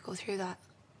how he could go through that.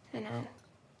 I know.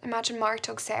 Imagine Mark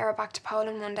took Sarah back to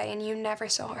Poland one day and you never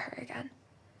saw her again.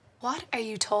 What are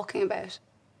you talking about?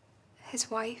 His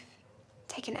wife,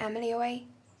 taking Emily away,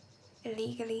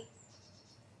 illegally.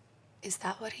 Is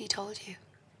that what he told you?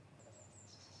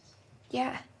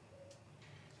 Yeah.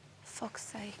 Fuck's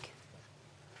sake.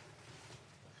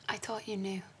 I thought you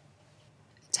knew.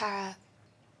 Tara,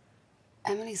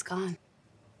 Emily's gone.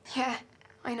 Yeah,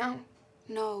 I know.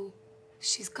 No,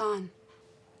 she's gone.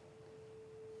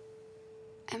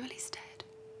 Emily's dead.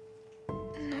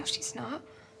 No, she's not.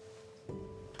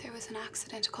 There was an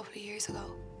accident a couple of years ago.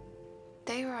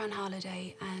 They were on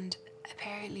holiday and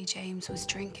apparently James was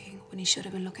drinking when he should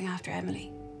have been looking after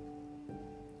Emily.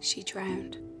 She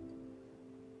drowned.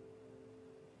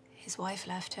 His wife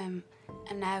left him,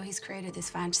 and now he's created this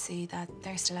fantasy that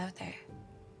they're still out there.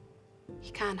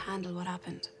 He can't handle what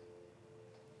happened.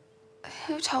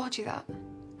 Who told you that?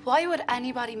 Why would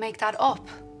anybody make that up?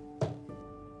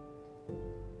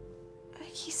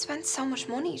 He spent so much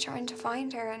money trying to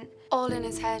find her and... All in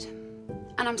his head.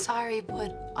 And I'm sorry,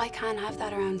 but I can't have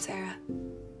that around Sarah.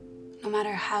 No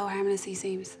matter how harmless he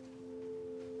seems.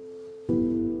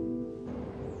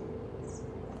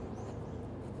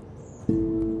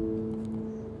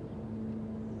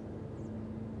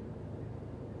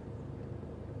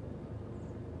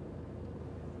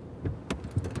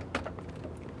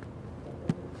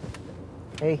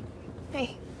 Hey,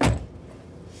 Hey.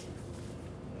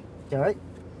 you alright?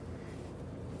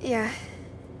 Yeah.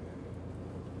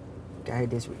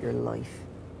 Guard this with your life.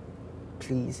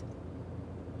 Please.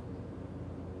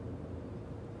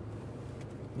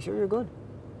 You sure you're good?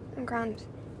 I'm grand.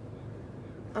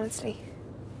 Honestly.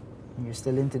 And you're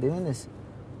still into doing this?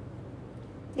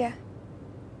 Yeah.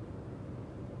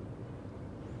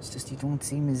 It's just you don't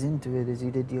seem as into it as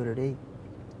you did the other day.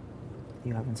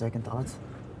 You having second thoughts?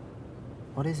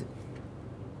 What is it?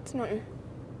 It's nothing.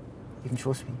 You can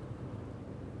trust me.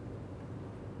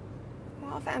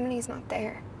 What if Emily's not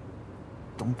there?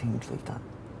 Don't think like that.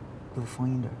 You'll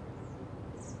find her.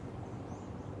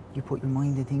 You put your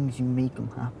mind to things, you make them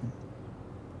happen.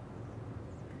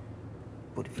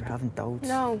 But if you're having doubts...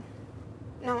 No.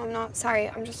 No, I'm not. Sorry,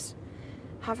 I'm just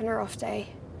having a rough day.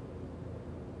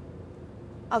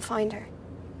 I'll find her.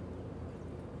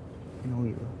 I know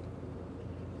you will.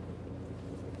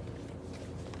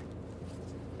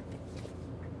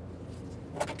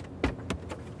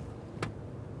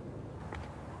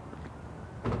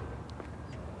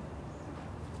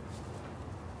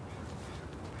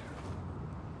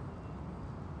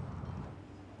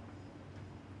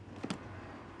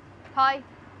 Hi.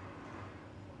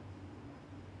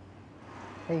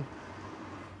 Hey.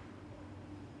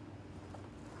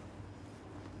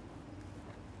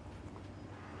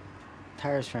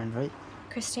 Tara's friend, right?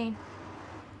 Christine.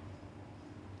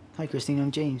 Hi, Christine,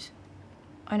 I'm James.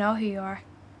 I know who you are.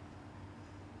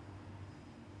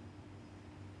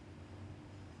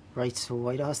 Right, so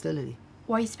why the hostility?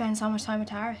 Why you spend so much time with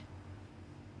Tara?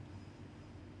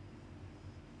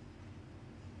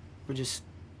 We're just...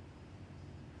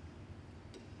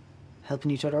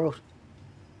 helping each other out.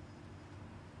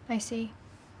 I see.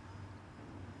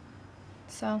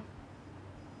 So,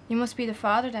 you must be the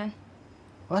father then.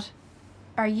 What?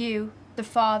 Are you the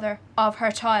father of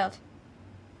her child?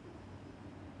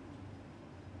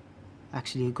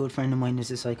 Actually, a good friend of mine is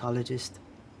a psychologist.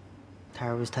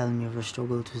 Tara was telling me of her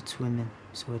struggles with swimming,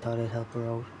 so I thought I'd help her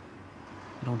out.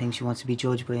 I don't think she wants to be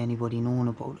judged by anybody knowing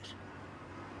about it.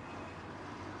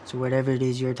 So whatever it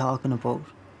is you're talking about,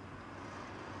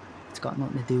 it's got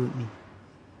nothing to do with me.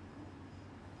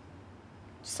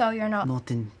 So you're not...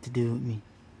 Nothing to do with me.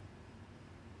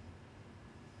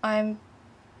 I'm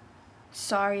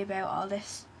sorry about all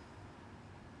this.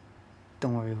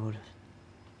 Don't worry about it.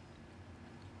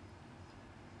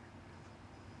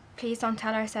 Please don't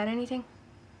tell her I said anything.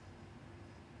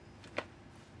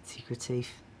 Secret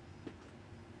safe.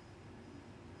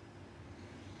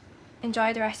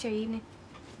 Enjoy the rest of your evening.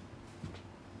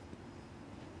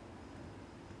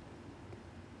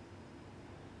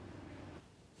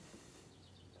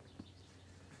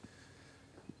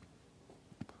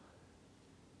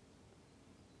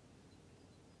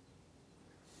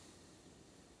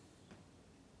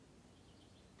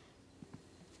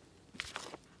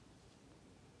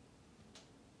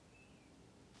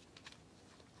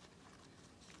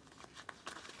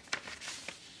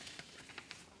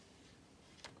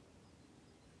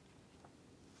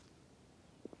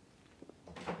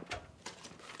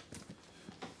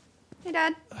 Hey,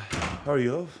 Dad. How are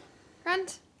you?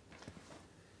 Grant?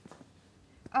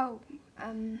 Oh,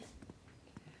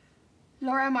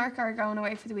 Laura and Mark are going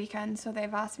away for the weekend, so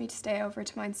they've asked me to stay over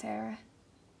to mind Sarah.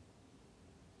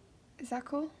 Is that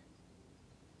cool?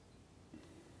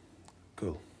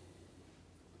 Cool.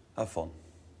 Have fun.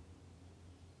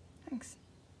 Thanks.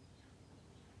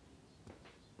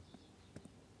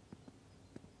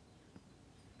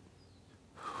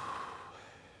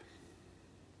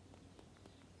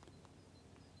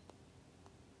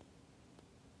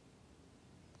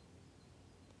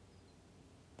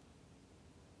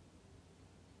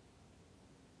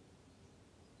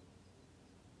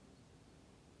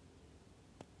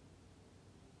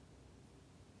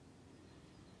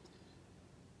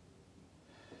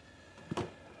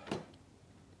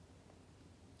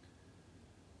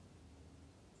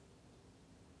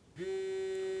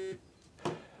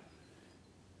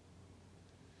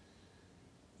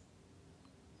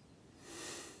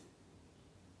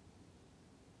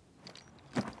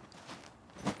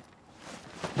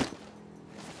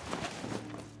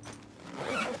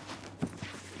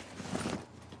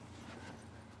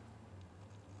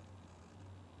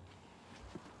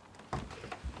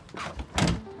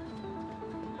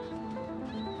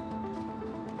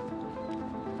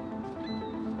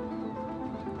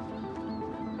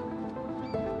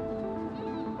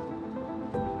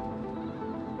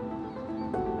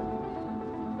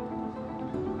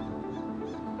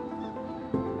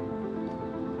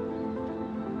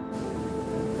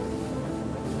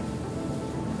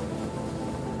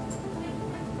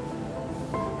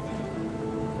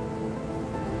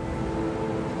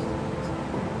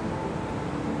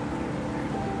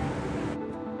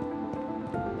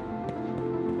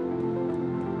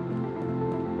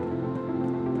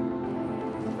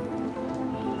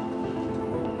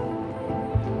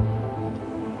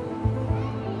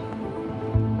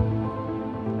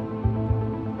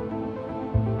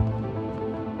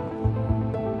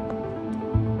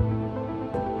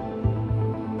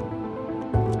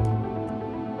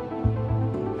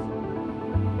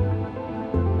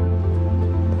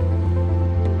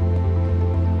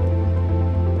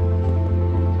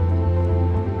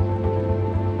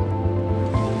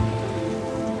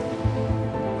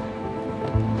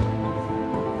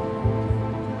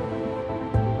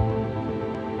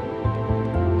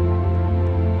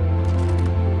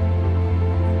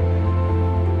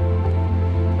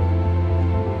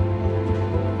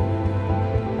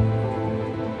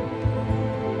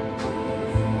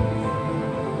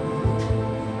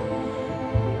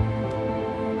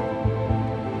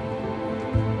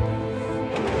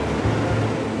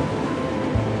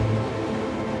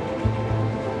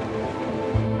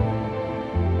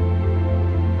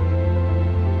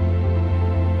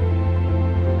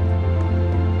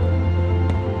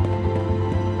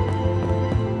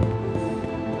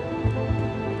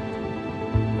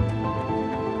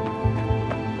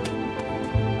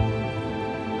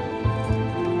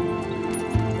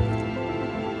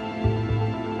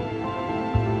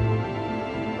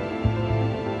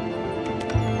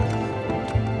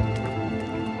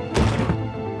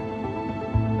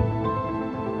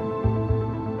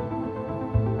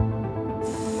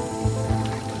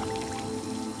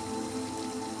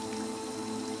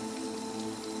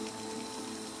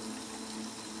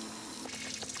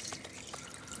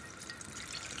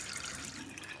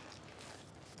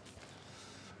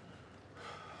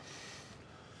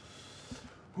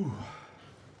 Whew.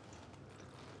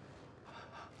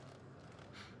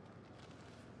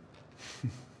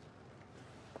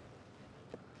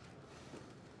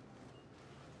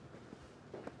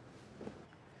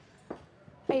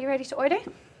 Are you ready to order?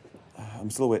 I'm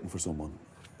still waiting for someone.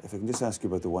 If I can just ask you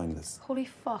about the wine list. Holy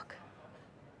fuck.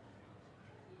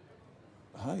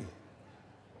 Hi.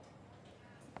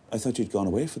 I thought you'd gone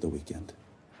away for the weekend.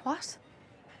 What?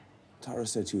 Tara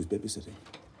said she was babysitting.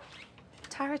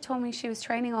 Tara told me she was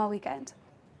training all weekend.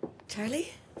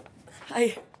 Charlie?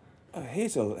 Hi.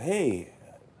 Hazel, hey.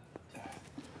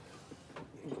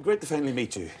 Great to finally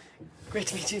meet you. Great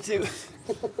to meet you too.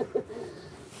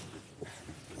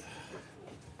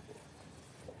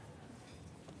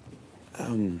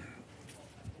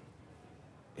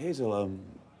 Hazel,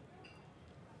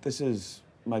 this is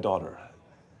my daughter,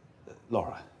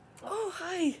 Laura. Oh,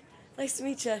 hi. Nice to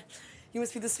meet you. You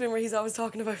must be the swimmer he's always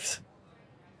talking about.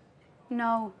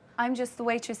 No, I'm just the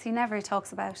waitress he never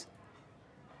talks about.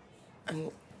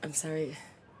 I'm sorry.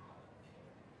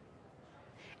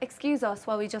 Excuse us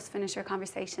while we just finish our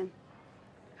conversation.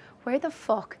 Where the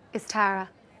fuck is Tara?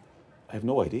 I have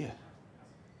no idea.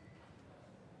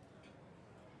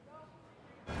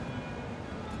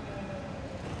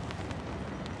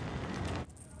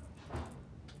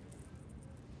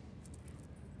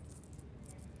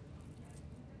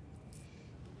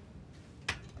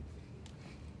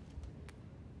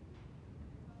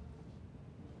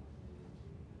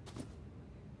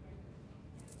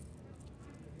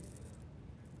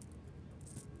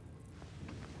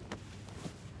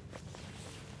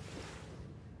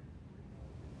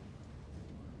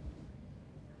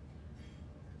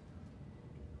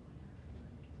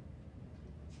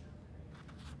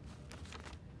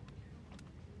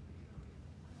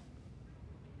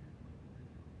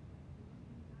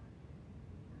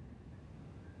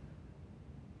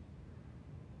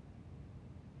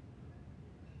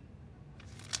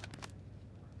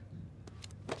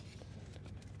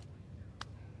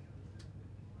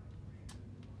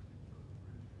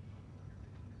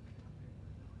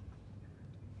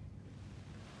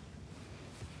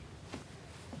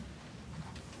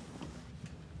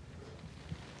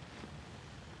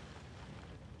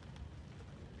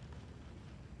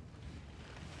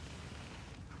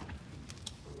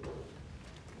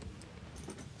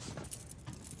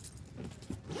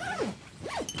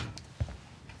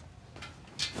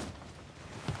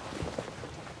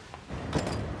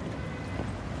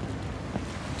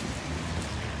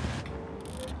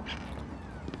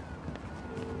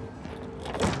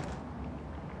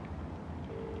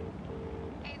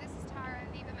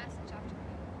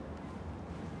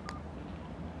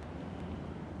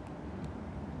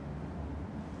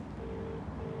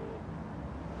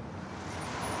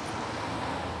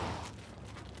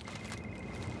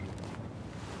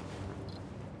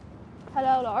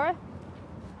 Hello, Laura.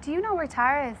 Do you know where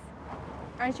Tara is?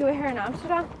 Aren't you here in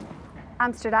Amsterdam?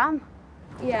 Amsterdam?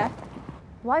 Yeah.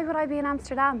 Why would I be in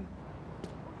Amsterdam?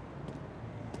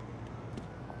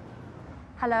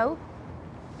 Hello?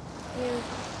 You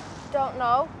don't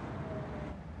know?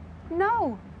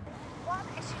 No. What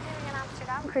is she doing in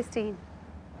Amsterdam, Christine?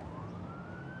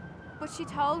 But she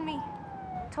told me.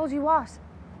 Told you what?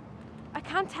 I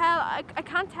can't tell. I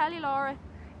can't tell you, Laura.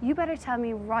 You better tell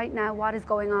me right now what is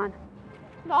going on.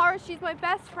 Laura, she's my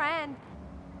best friend.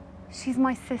 She's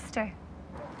my sister.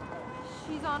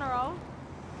 She's on her own.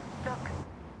 Look,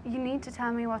 you need to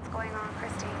tell me what's going on,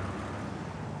 Christine.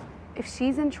 If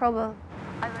she's in trouble,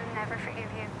 I will never forgive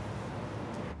you.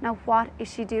 Now, what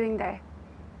is she doing there?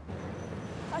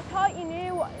 I thought you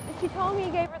knew. She told me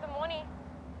you gave her the money.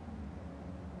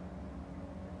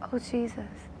 Oh, Jesus.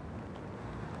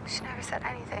 She never said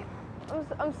anything.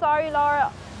 I'm sorry,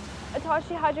 Laura. I thought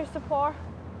she had your support.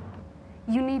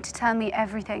 You need to tell me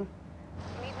everything.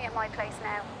 Meet me at my place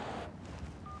now.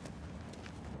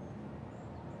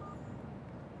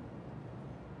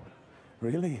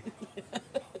 Really?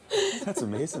 That's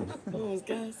amazing. Oh,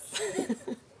 gas.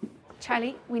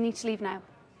 Charlie, we need to leave now.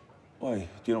 Why? Do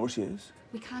you know where she is?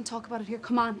 We can't talk about it here.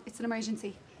 Come on, it's an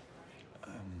emergency.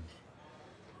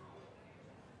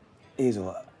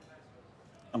 Hazel,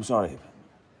 I'm sorry.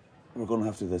 We're going to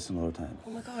have to do this another time.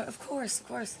 Oh my God, of course, of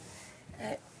course.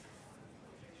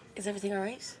 Is everything all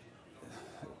right?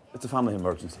 It's a family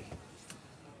emergency.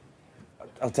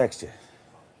 I'll text you.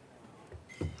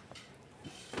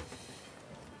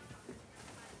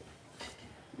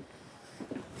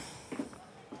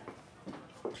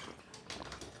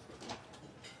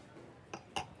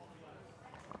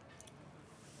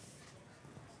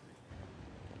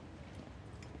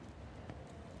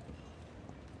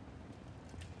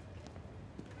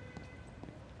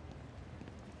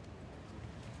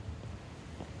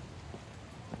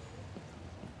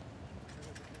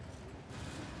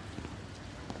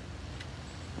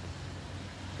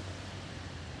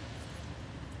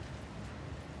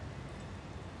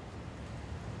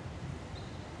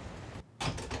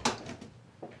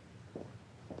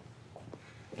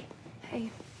 Hey.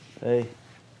 Hey.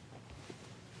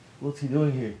 What's he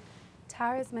doing here?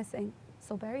 Tara's missing,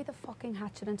 so bury the fucking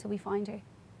hatchet until we find her.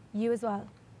 You as well.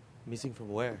 Missing from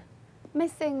where?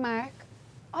 Missing, Mark?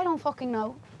 I don't fucking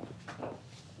know.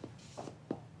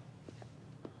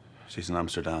 She's in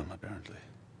Amsterdam, apparently.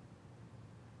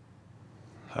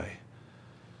 Hi.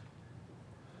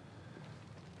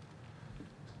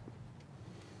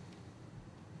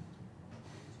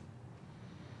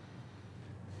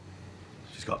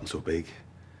 She's gotten so big.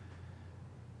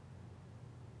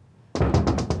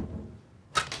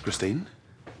 Christine?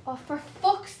 Oh, for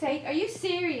fuck's sake, are you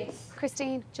serious?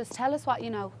 Christine, just tell us what you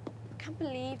know. I can't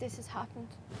believe this has happened.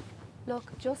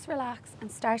 Look, just relax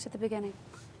and start at the beginning.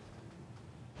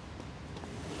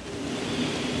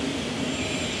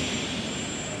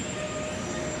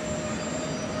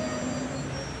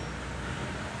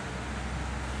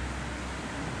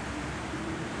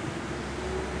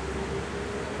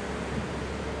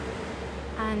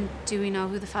 And do we know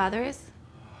who the father is?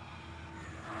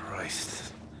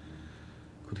 Christ.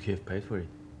 Could he have paid for it?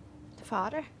 The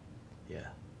father? Yeah.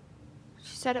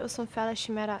 She said it was some fella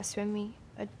she met at a swim meet.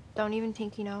 I don't even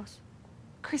think he knows.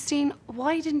 Christine,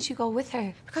 why didn't you go with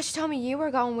her? Because she told me you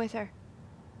were going with her.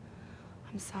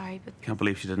 I'm sorry, but Can't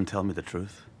believe she didn't tell me the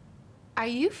truth. are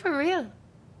you for real?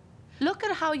 Look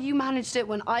at how you managed it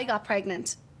when I got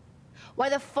pregnant. Why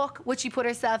the fuck would she put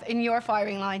herself in your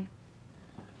firing line?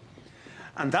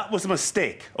 And that was a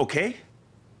mistake, okay?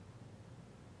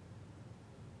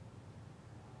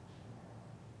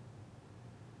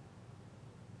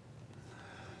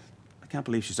 I can't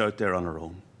believe she's out there on her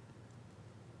own.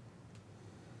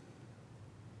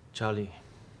 Charlie,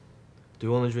 do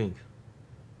you want a drink?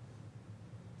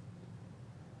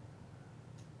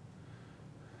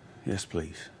 Yes,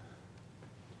 please.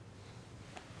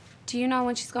 Do you know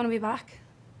when she's gonna be back?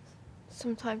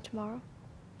 Sometime tomorrow.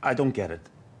 I don't get it.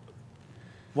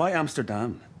 Why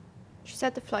Amsterdam? She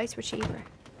said the flights were cheaper.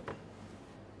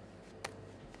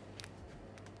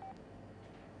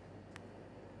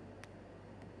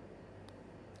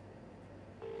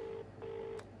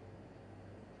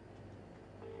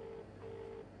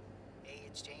 Hey,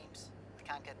 it's James. I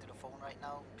can't get to the phone right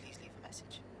now. Please leave a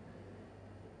message.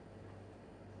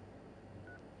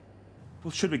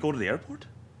 Well, should we go to the airport?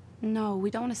 No, we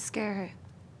don't want to scare her.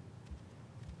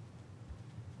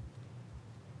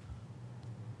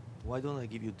 Why don't I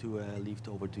give you two lift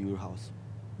over to your house?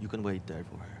 You can wait there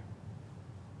for her.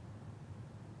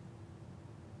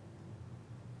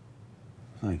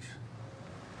 Thanks.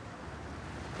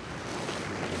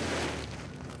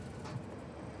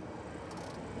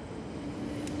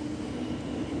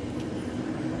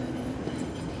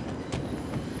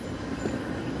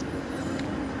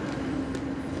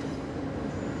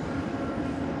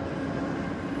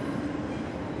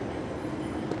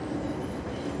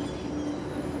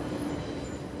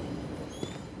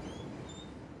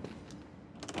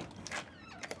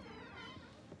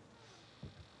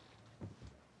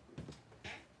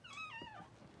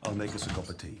 I'll make us a cup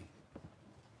of tea.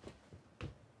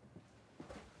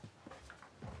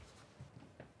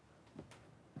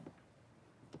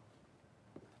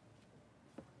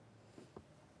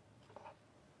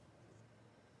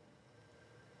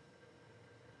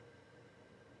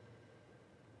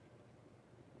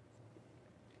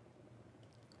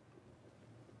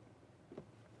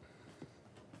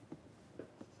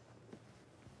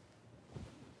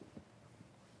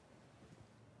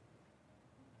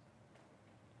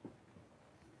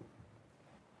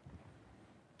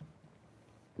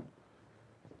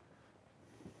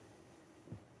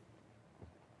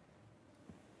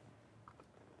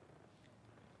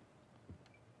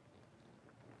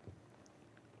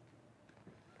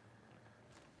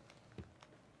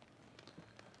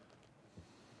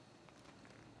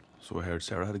 So I heard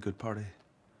Sarah had a good party.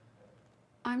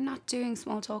 I'm not doing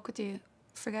small talk with you.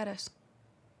 Forget it.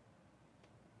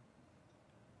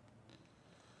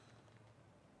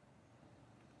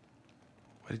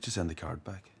 Why did you send the card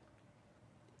back?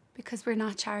 Because we're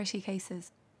not charity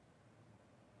cases.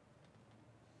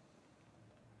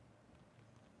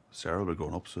 Sarah will be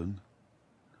growing up soon.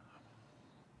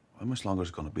 How much longer is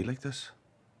it going to be like this?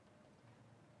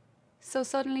 So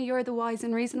suddenly you're the wise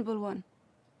and reasonable one.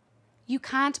 You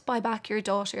can't buy back your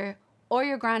daughter or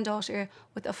your granddaughter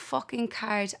with a fucking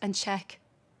card and cheque.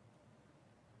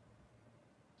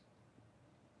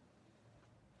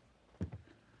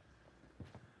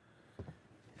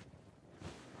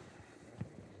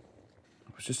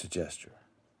 It was just a gesture.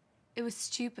 It was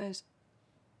stupid.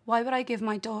 Why would I give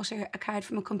my daughter a card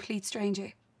from a complete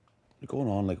stranger? You're going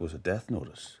on like it was a death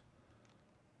notice.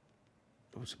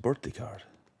 It was a birthday card.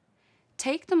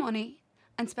 Take the money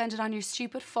and spend it on your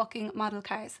stupid fucking model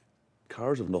cars.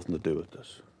 Cars have nothing to do with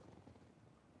this.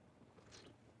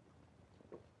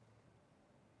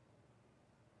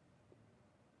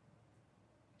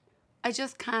 I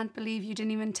just can't believe you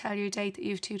didn't even tell your date that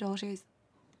you have 2 daughters.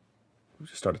 We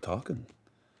just started talking.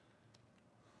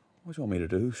 What do you want me to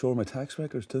do? Show her my tax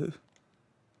records too?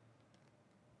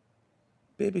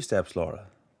 Baby steps, Laura.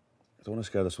 I don't want to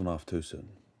scare this one off too soon.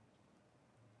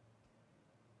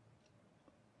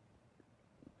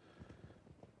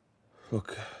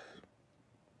 Look,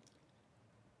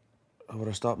 I would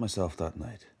have stopped myself that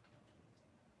night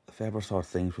if I ever thought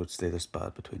things would stay this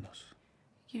bad between us.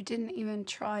 You didn't even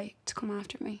try to come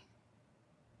after me.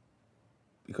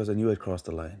 Because I knew I'd crossed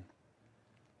the line.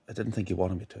 I didn't think you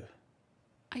wanted me to.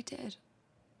 I did.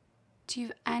 Do you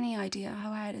have any idea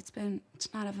how hard it's been to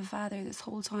not have a father this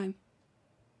whole time?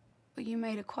 But you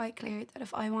made it quite clear that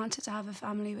if I wanted to have a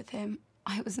family with him,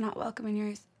 I was not welcome in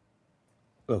yours.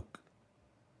 Look,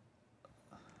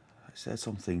 I said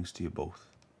some things to you both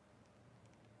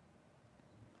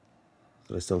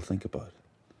that I still think about.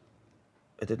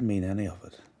 I didn't mean any of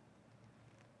it.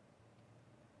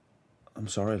 I'm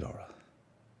sorry, Laura.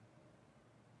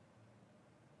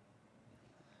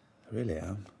 I really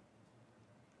am.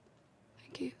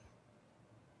 Thank you.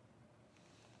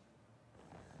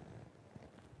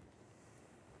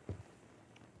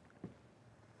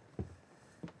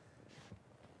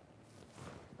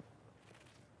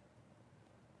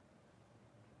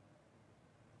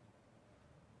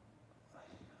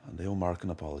 And I owe Mark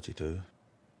an apology too.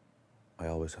 I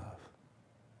always have.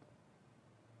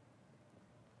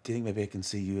 Do you think maybe I can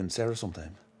see you and Sarah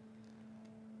sometime?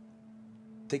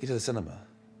 Take you to the cinema?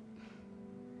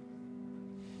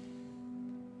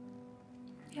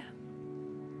 Yeah.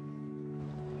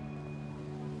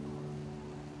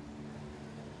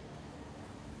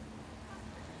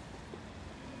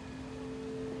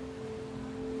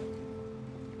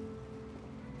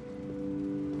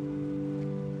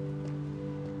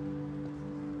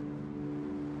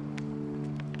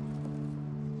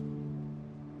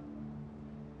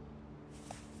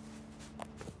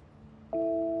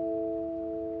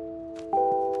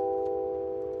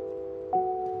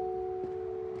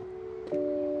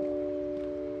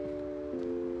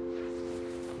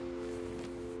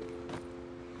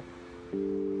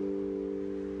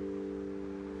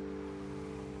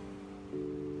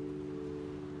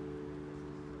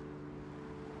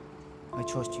 I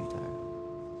trust you, Tara.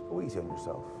 Go easy on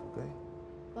yourself, okay?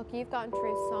 Look, you've gotten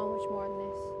through so much more than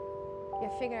this.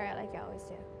 You'll figure it out like you always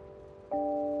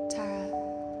do. Tara,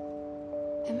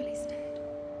 Emily's dead.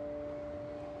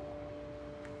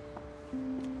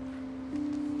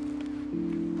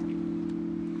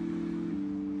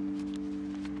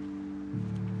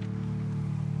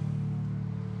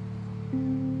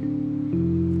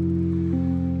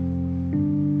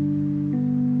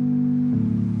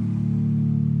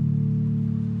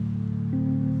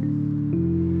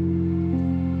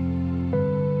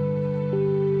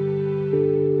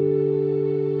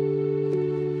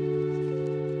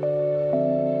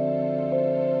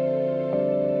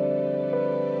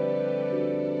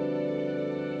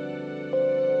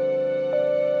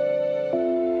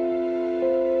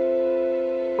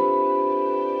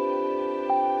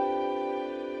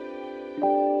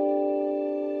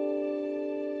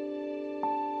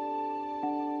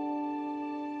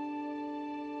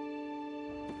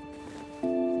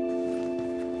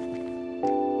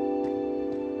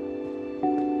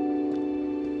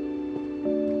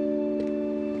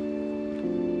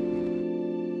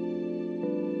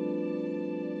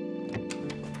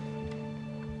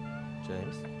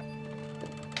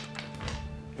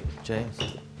 James.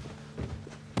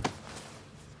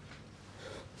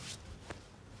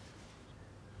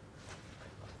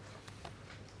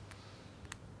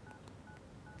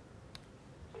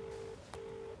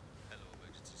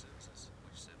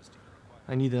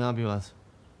 I need an ambulance.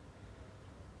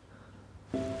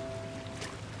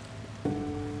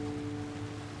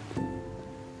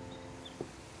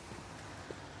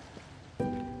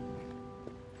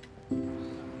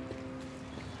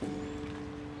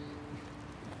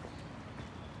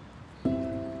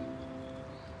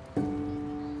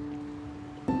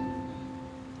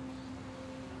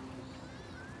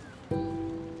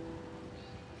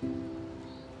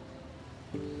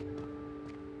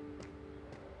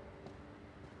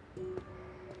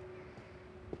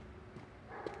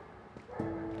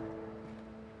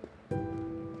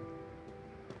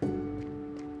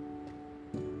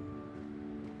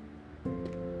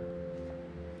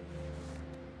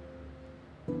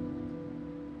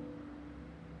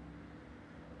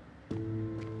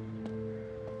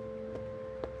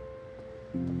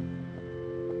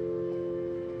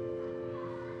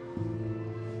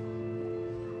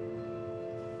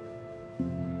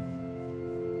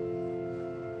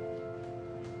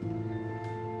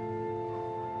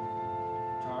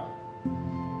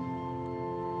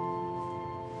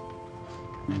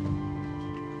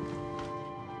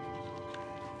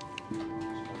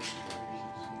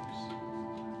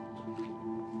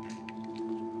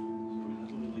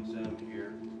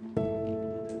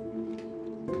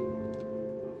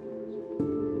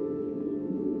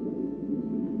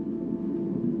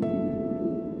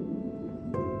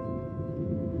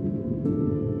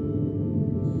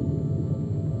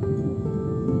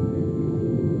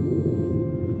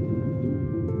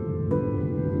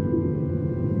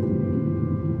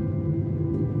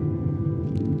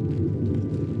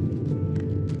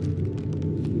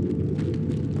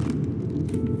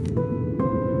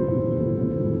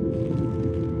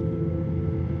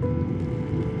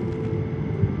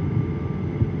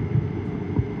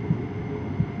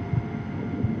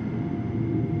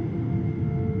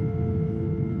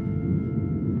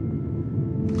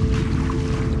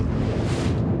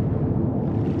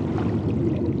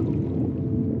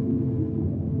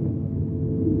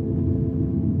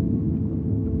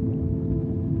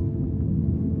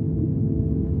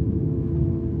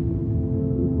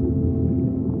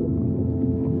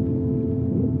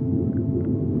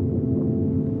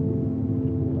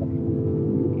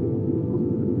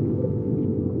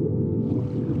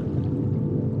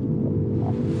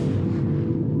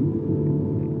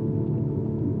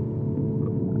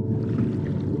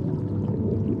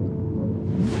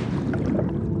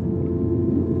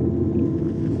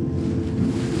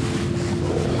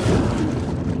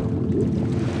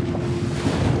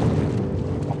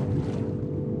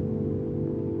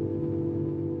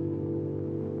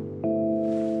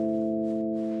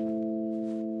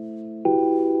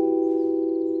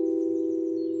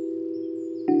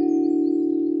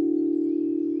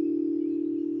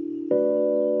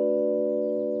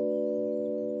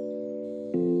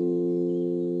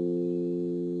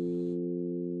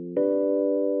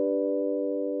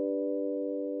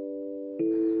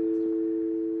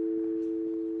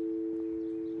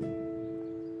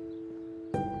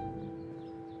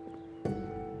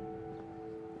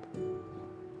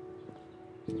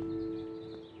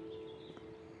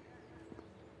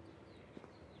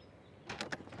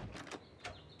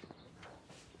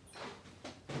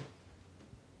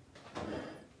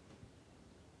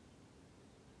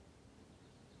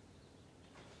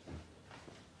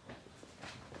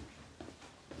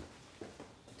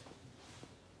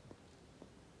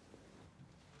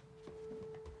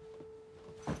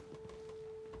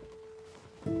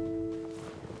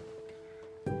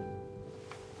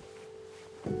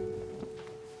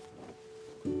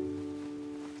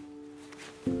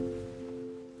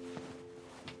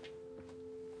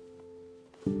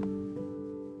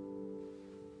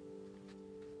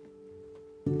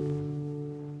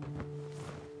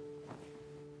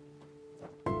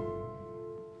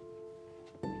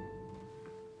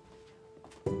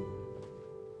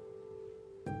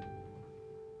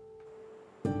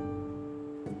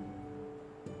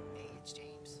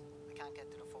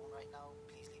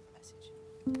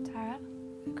 Tara,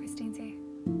 Christine's here.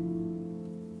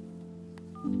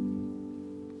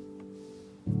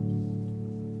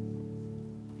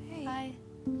 Hey. Hi.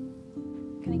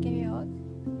 Can I give you a hug?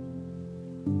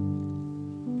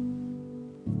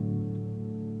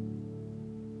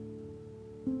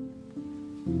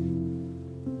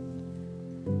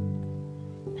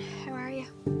 How are you?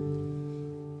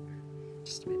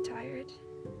 Just a bit tired.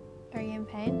 Are you in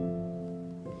pain?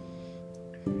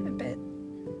 A bit.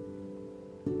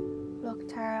 Look,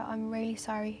 Tara, I'm really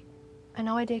sorry. I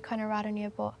know I did kind of rat on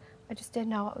you, but I just didn't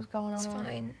know what was going on. It's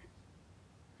fine.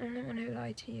 I'm the one who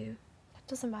lied to you. That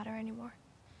doesn't matter anymore.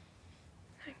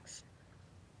 Thanks.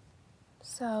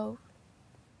 So,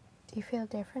 do you feel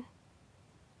different?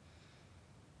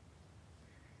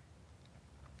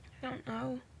 I don't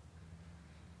know.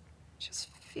 It just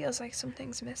feels like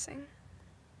something's missing.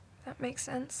 If that makes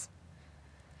sense.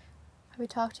 Have you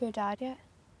talked to your dad yet?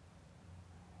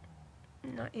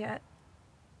 Not yet.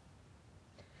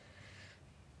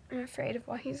 I'm afraid of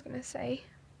what he's gonna say.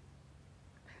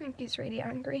 I think he's really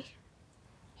angry.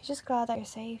 He's just glad that you're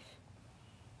safe.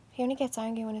 He only gets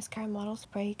angry when his car models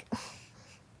break.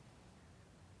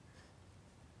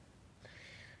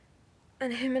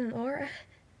 And him and Laura.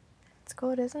 It's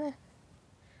good, isn't it?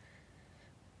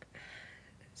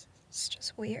 It's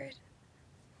just weird.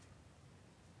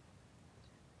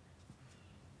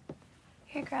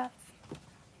 Here, girls.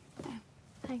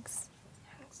 Thanks.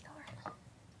 Thanks, Laura.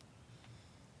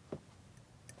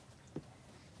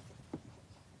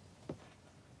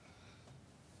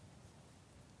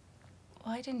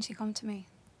 Why didn't you come to me?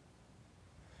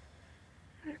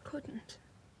 I couldn't.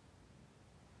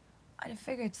 I'd have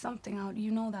figured something out,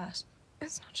 you know that.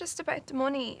 It's not just about the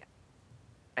money.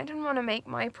 I didn't want to make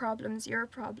my problems your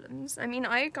problems. I mean,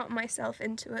 I got myself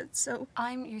into it, so...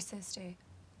 I'm your sister.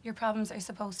 Your problems are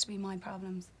supposed to be my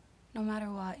problems. No matter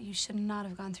what, you should not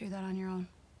have gone through that on your own.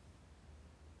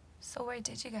 So where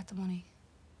did you get the money?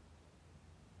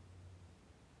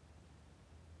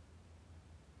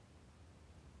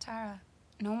 Tara,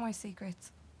 no more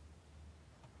secrets.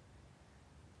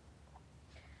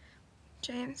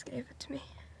 James gave it to me.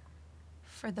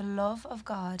 For the love of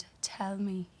God, tell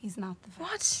me he's not the victim.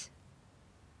 What?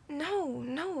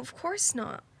 No, of course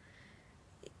not.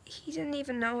 He didn't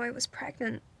even know I was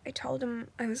pregnant. I told him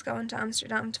I was going to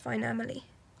Amsterdam to find Emily.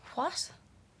 What?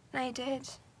 I did.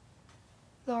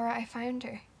 Laura, I found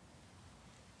her.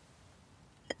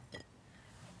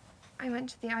 I went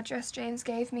to the address James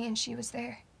gave me and she was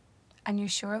there. And you're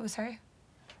sure it was her?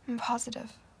 I'm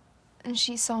positive. And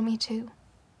she saw me too.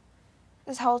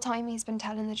 This whole time he's been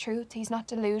telling the truth. He's not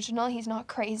delusional, he's not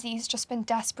crazy, he's just been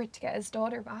desperate to get his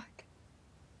daughter back.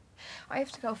 I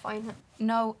have to go find him.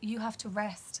 No, you have to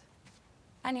rest.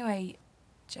 Anyway,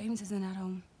 James isn't at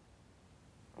home.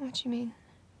 What do you mean?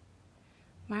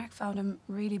 Mark found him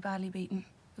really badly beaten.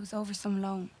 It was over some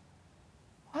loan.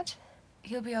 What?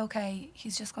 He'll be okay.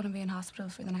 He's just going to be in hospital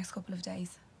for the next couple of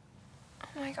days.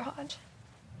 Oh my God.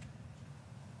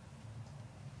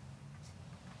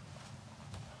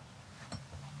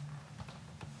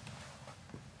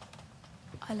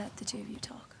 I'll let the two of you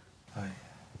talk. Hi.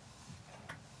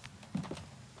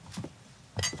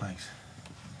 Thanks.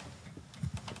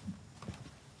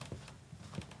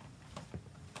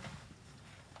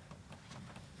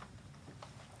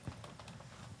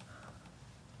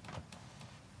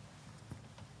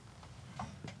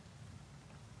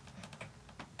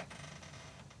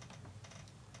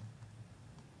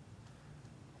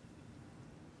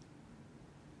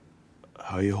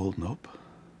 How are you holding up?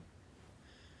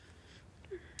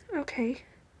 Okay.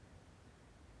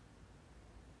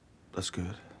 That's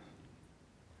good.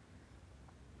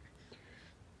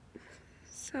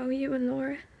 So you and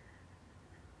Laura?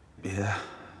 Yeah,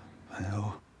 I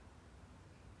know.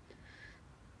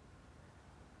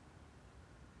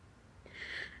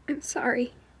 I'm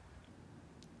sorry.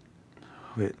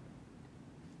 Wait.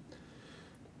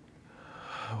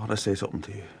 I want to say something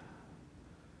to you.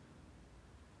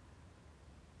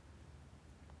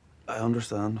 I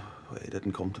understand why you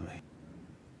didn't come to me.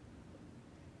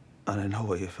 And I know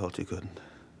why you felt you couldn't.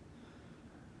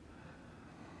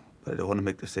 But I don't want to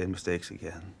make the same mistakes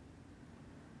again.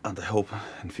 And I hope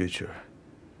in future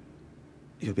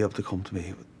you'll be able to come to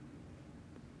me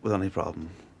with any problem.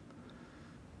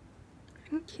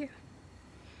 Thank you.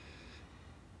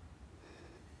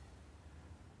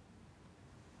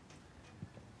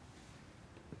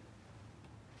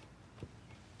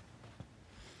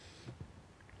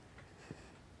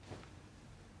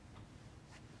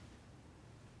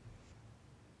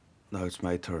 Now it's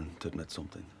my turn to admit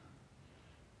something.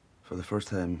 For the first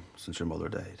time since your mother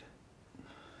died,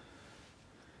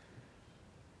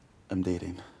 I'm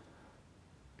dating.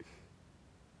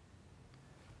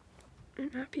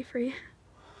 I'm happy for you.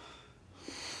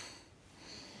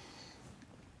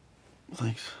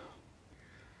 Thanks.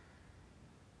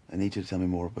 I need you to tell me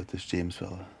more about this James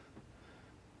fella.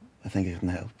 I think it can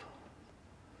help.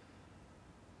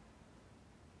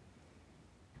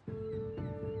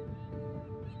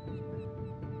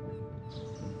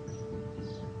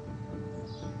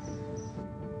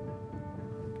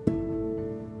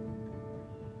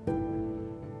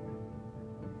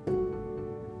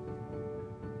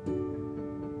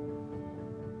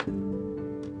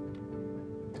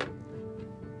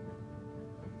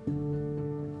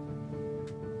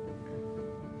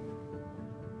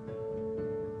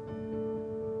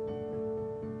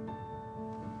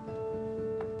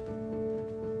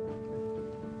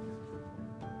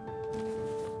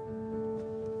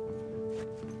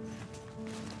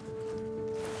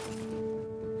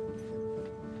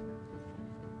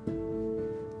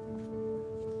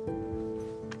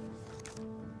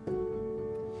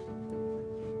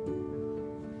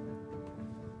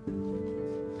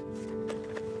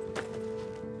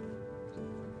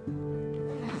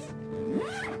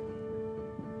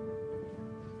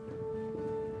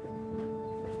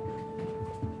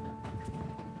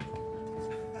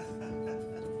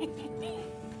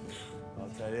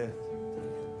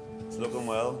 It's looking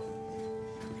well.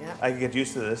 Yeah. I can get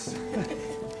used to this.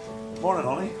 Morning,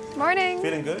 honey. Morning.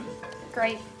 Feeling good?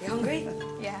 Great. You hungry?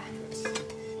 Yeah.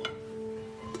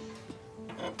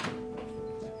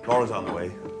 Laura's on the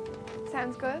way.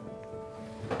 Sounds good.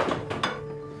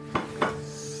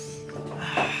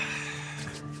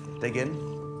 Dig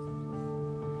in.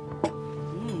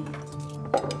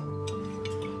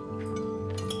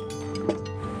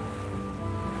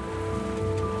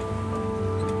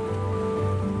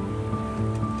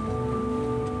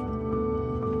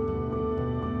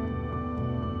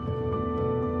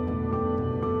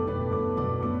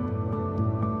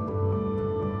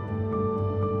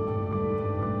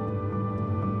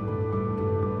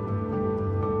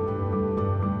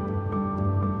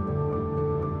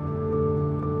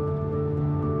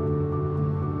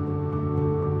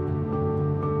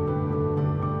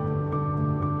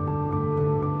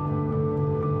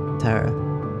 Tara.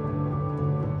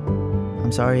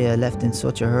 I'm sorry I left in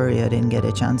such a hurry I didn't get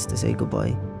a chance to say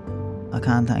goodbye. I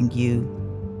can't thank you,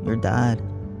 your dad,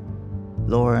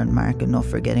 Laura and Mark enough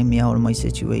for getting me out of my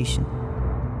situation.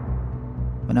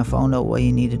 When I found out why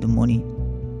you needed the money,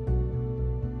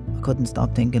 I couldn't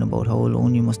stop thinking about how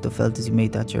alone you must have felt as you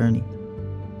made that journey.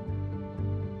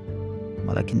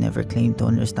 While I can never claim to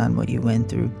understand what you went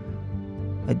through,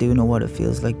 I do know what it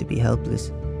feels like to be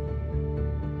helpless,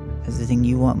 as the thing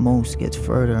you want most gets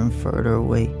further and further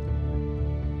away.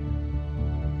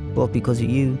 But because of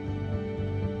you,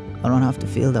 I don't have to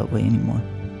feel that way anymore.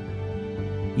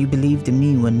 You believed in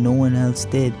me when no one else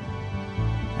did,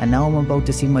 and now I'm about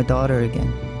to see my daughter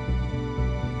again.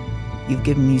 You've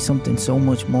given me something so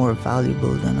much more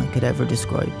valuable than I could ever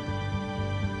describe.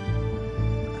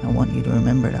 And I want you to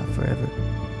remember that forever.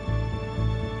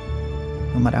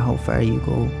 No matter how far you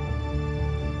go,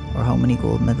 or how many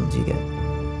gold medals you get.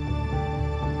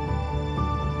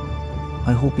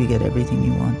 I hope you get everything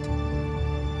you want.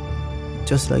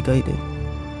 Just like I did.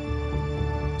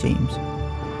 James.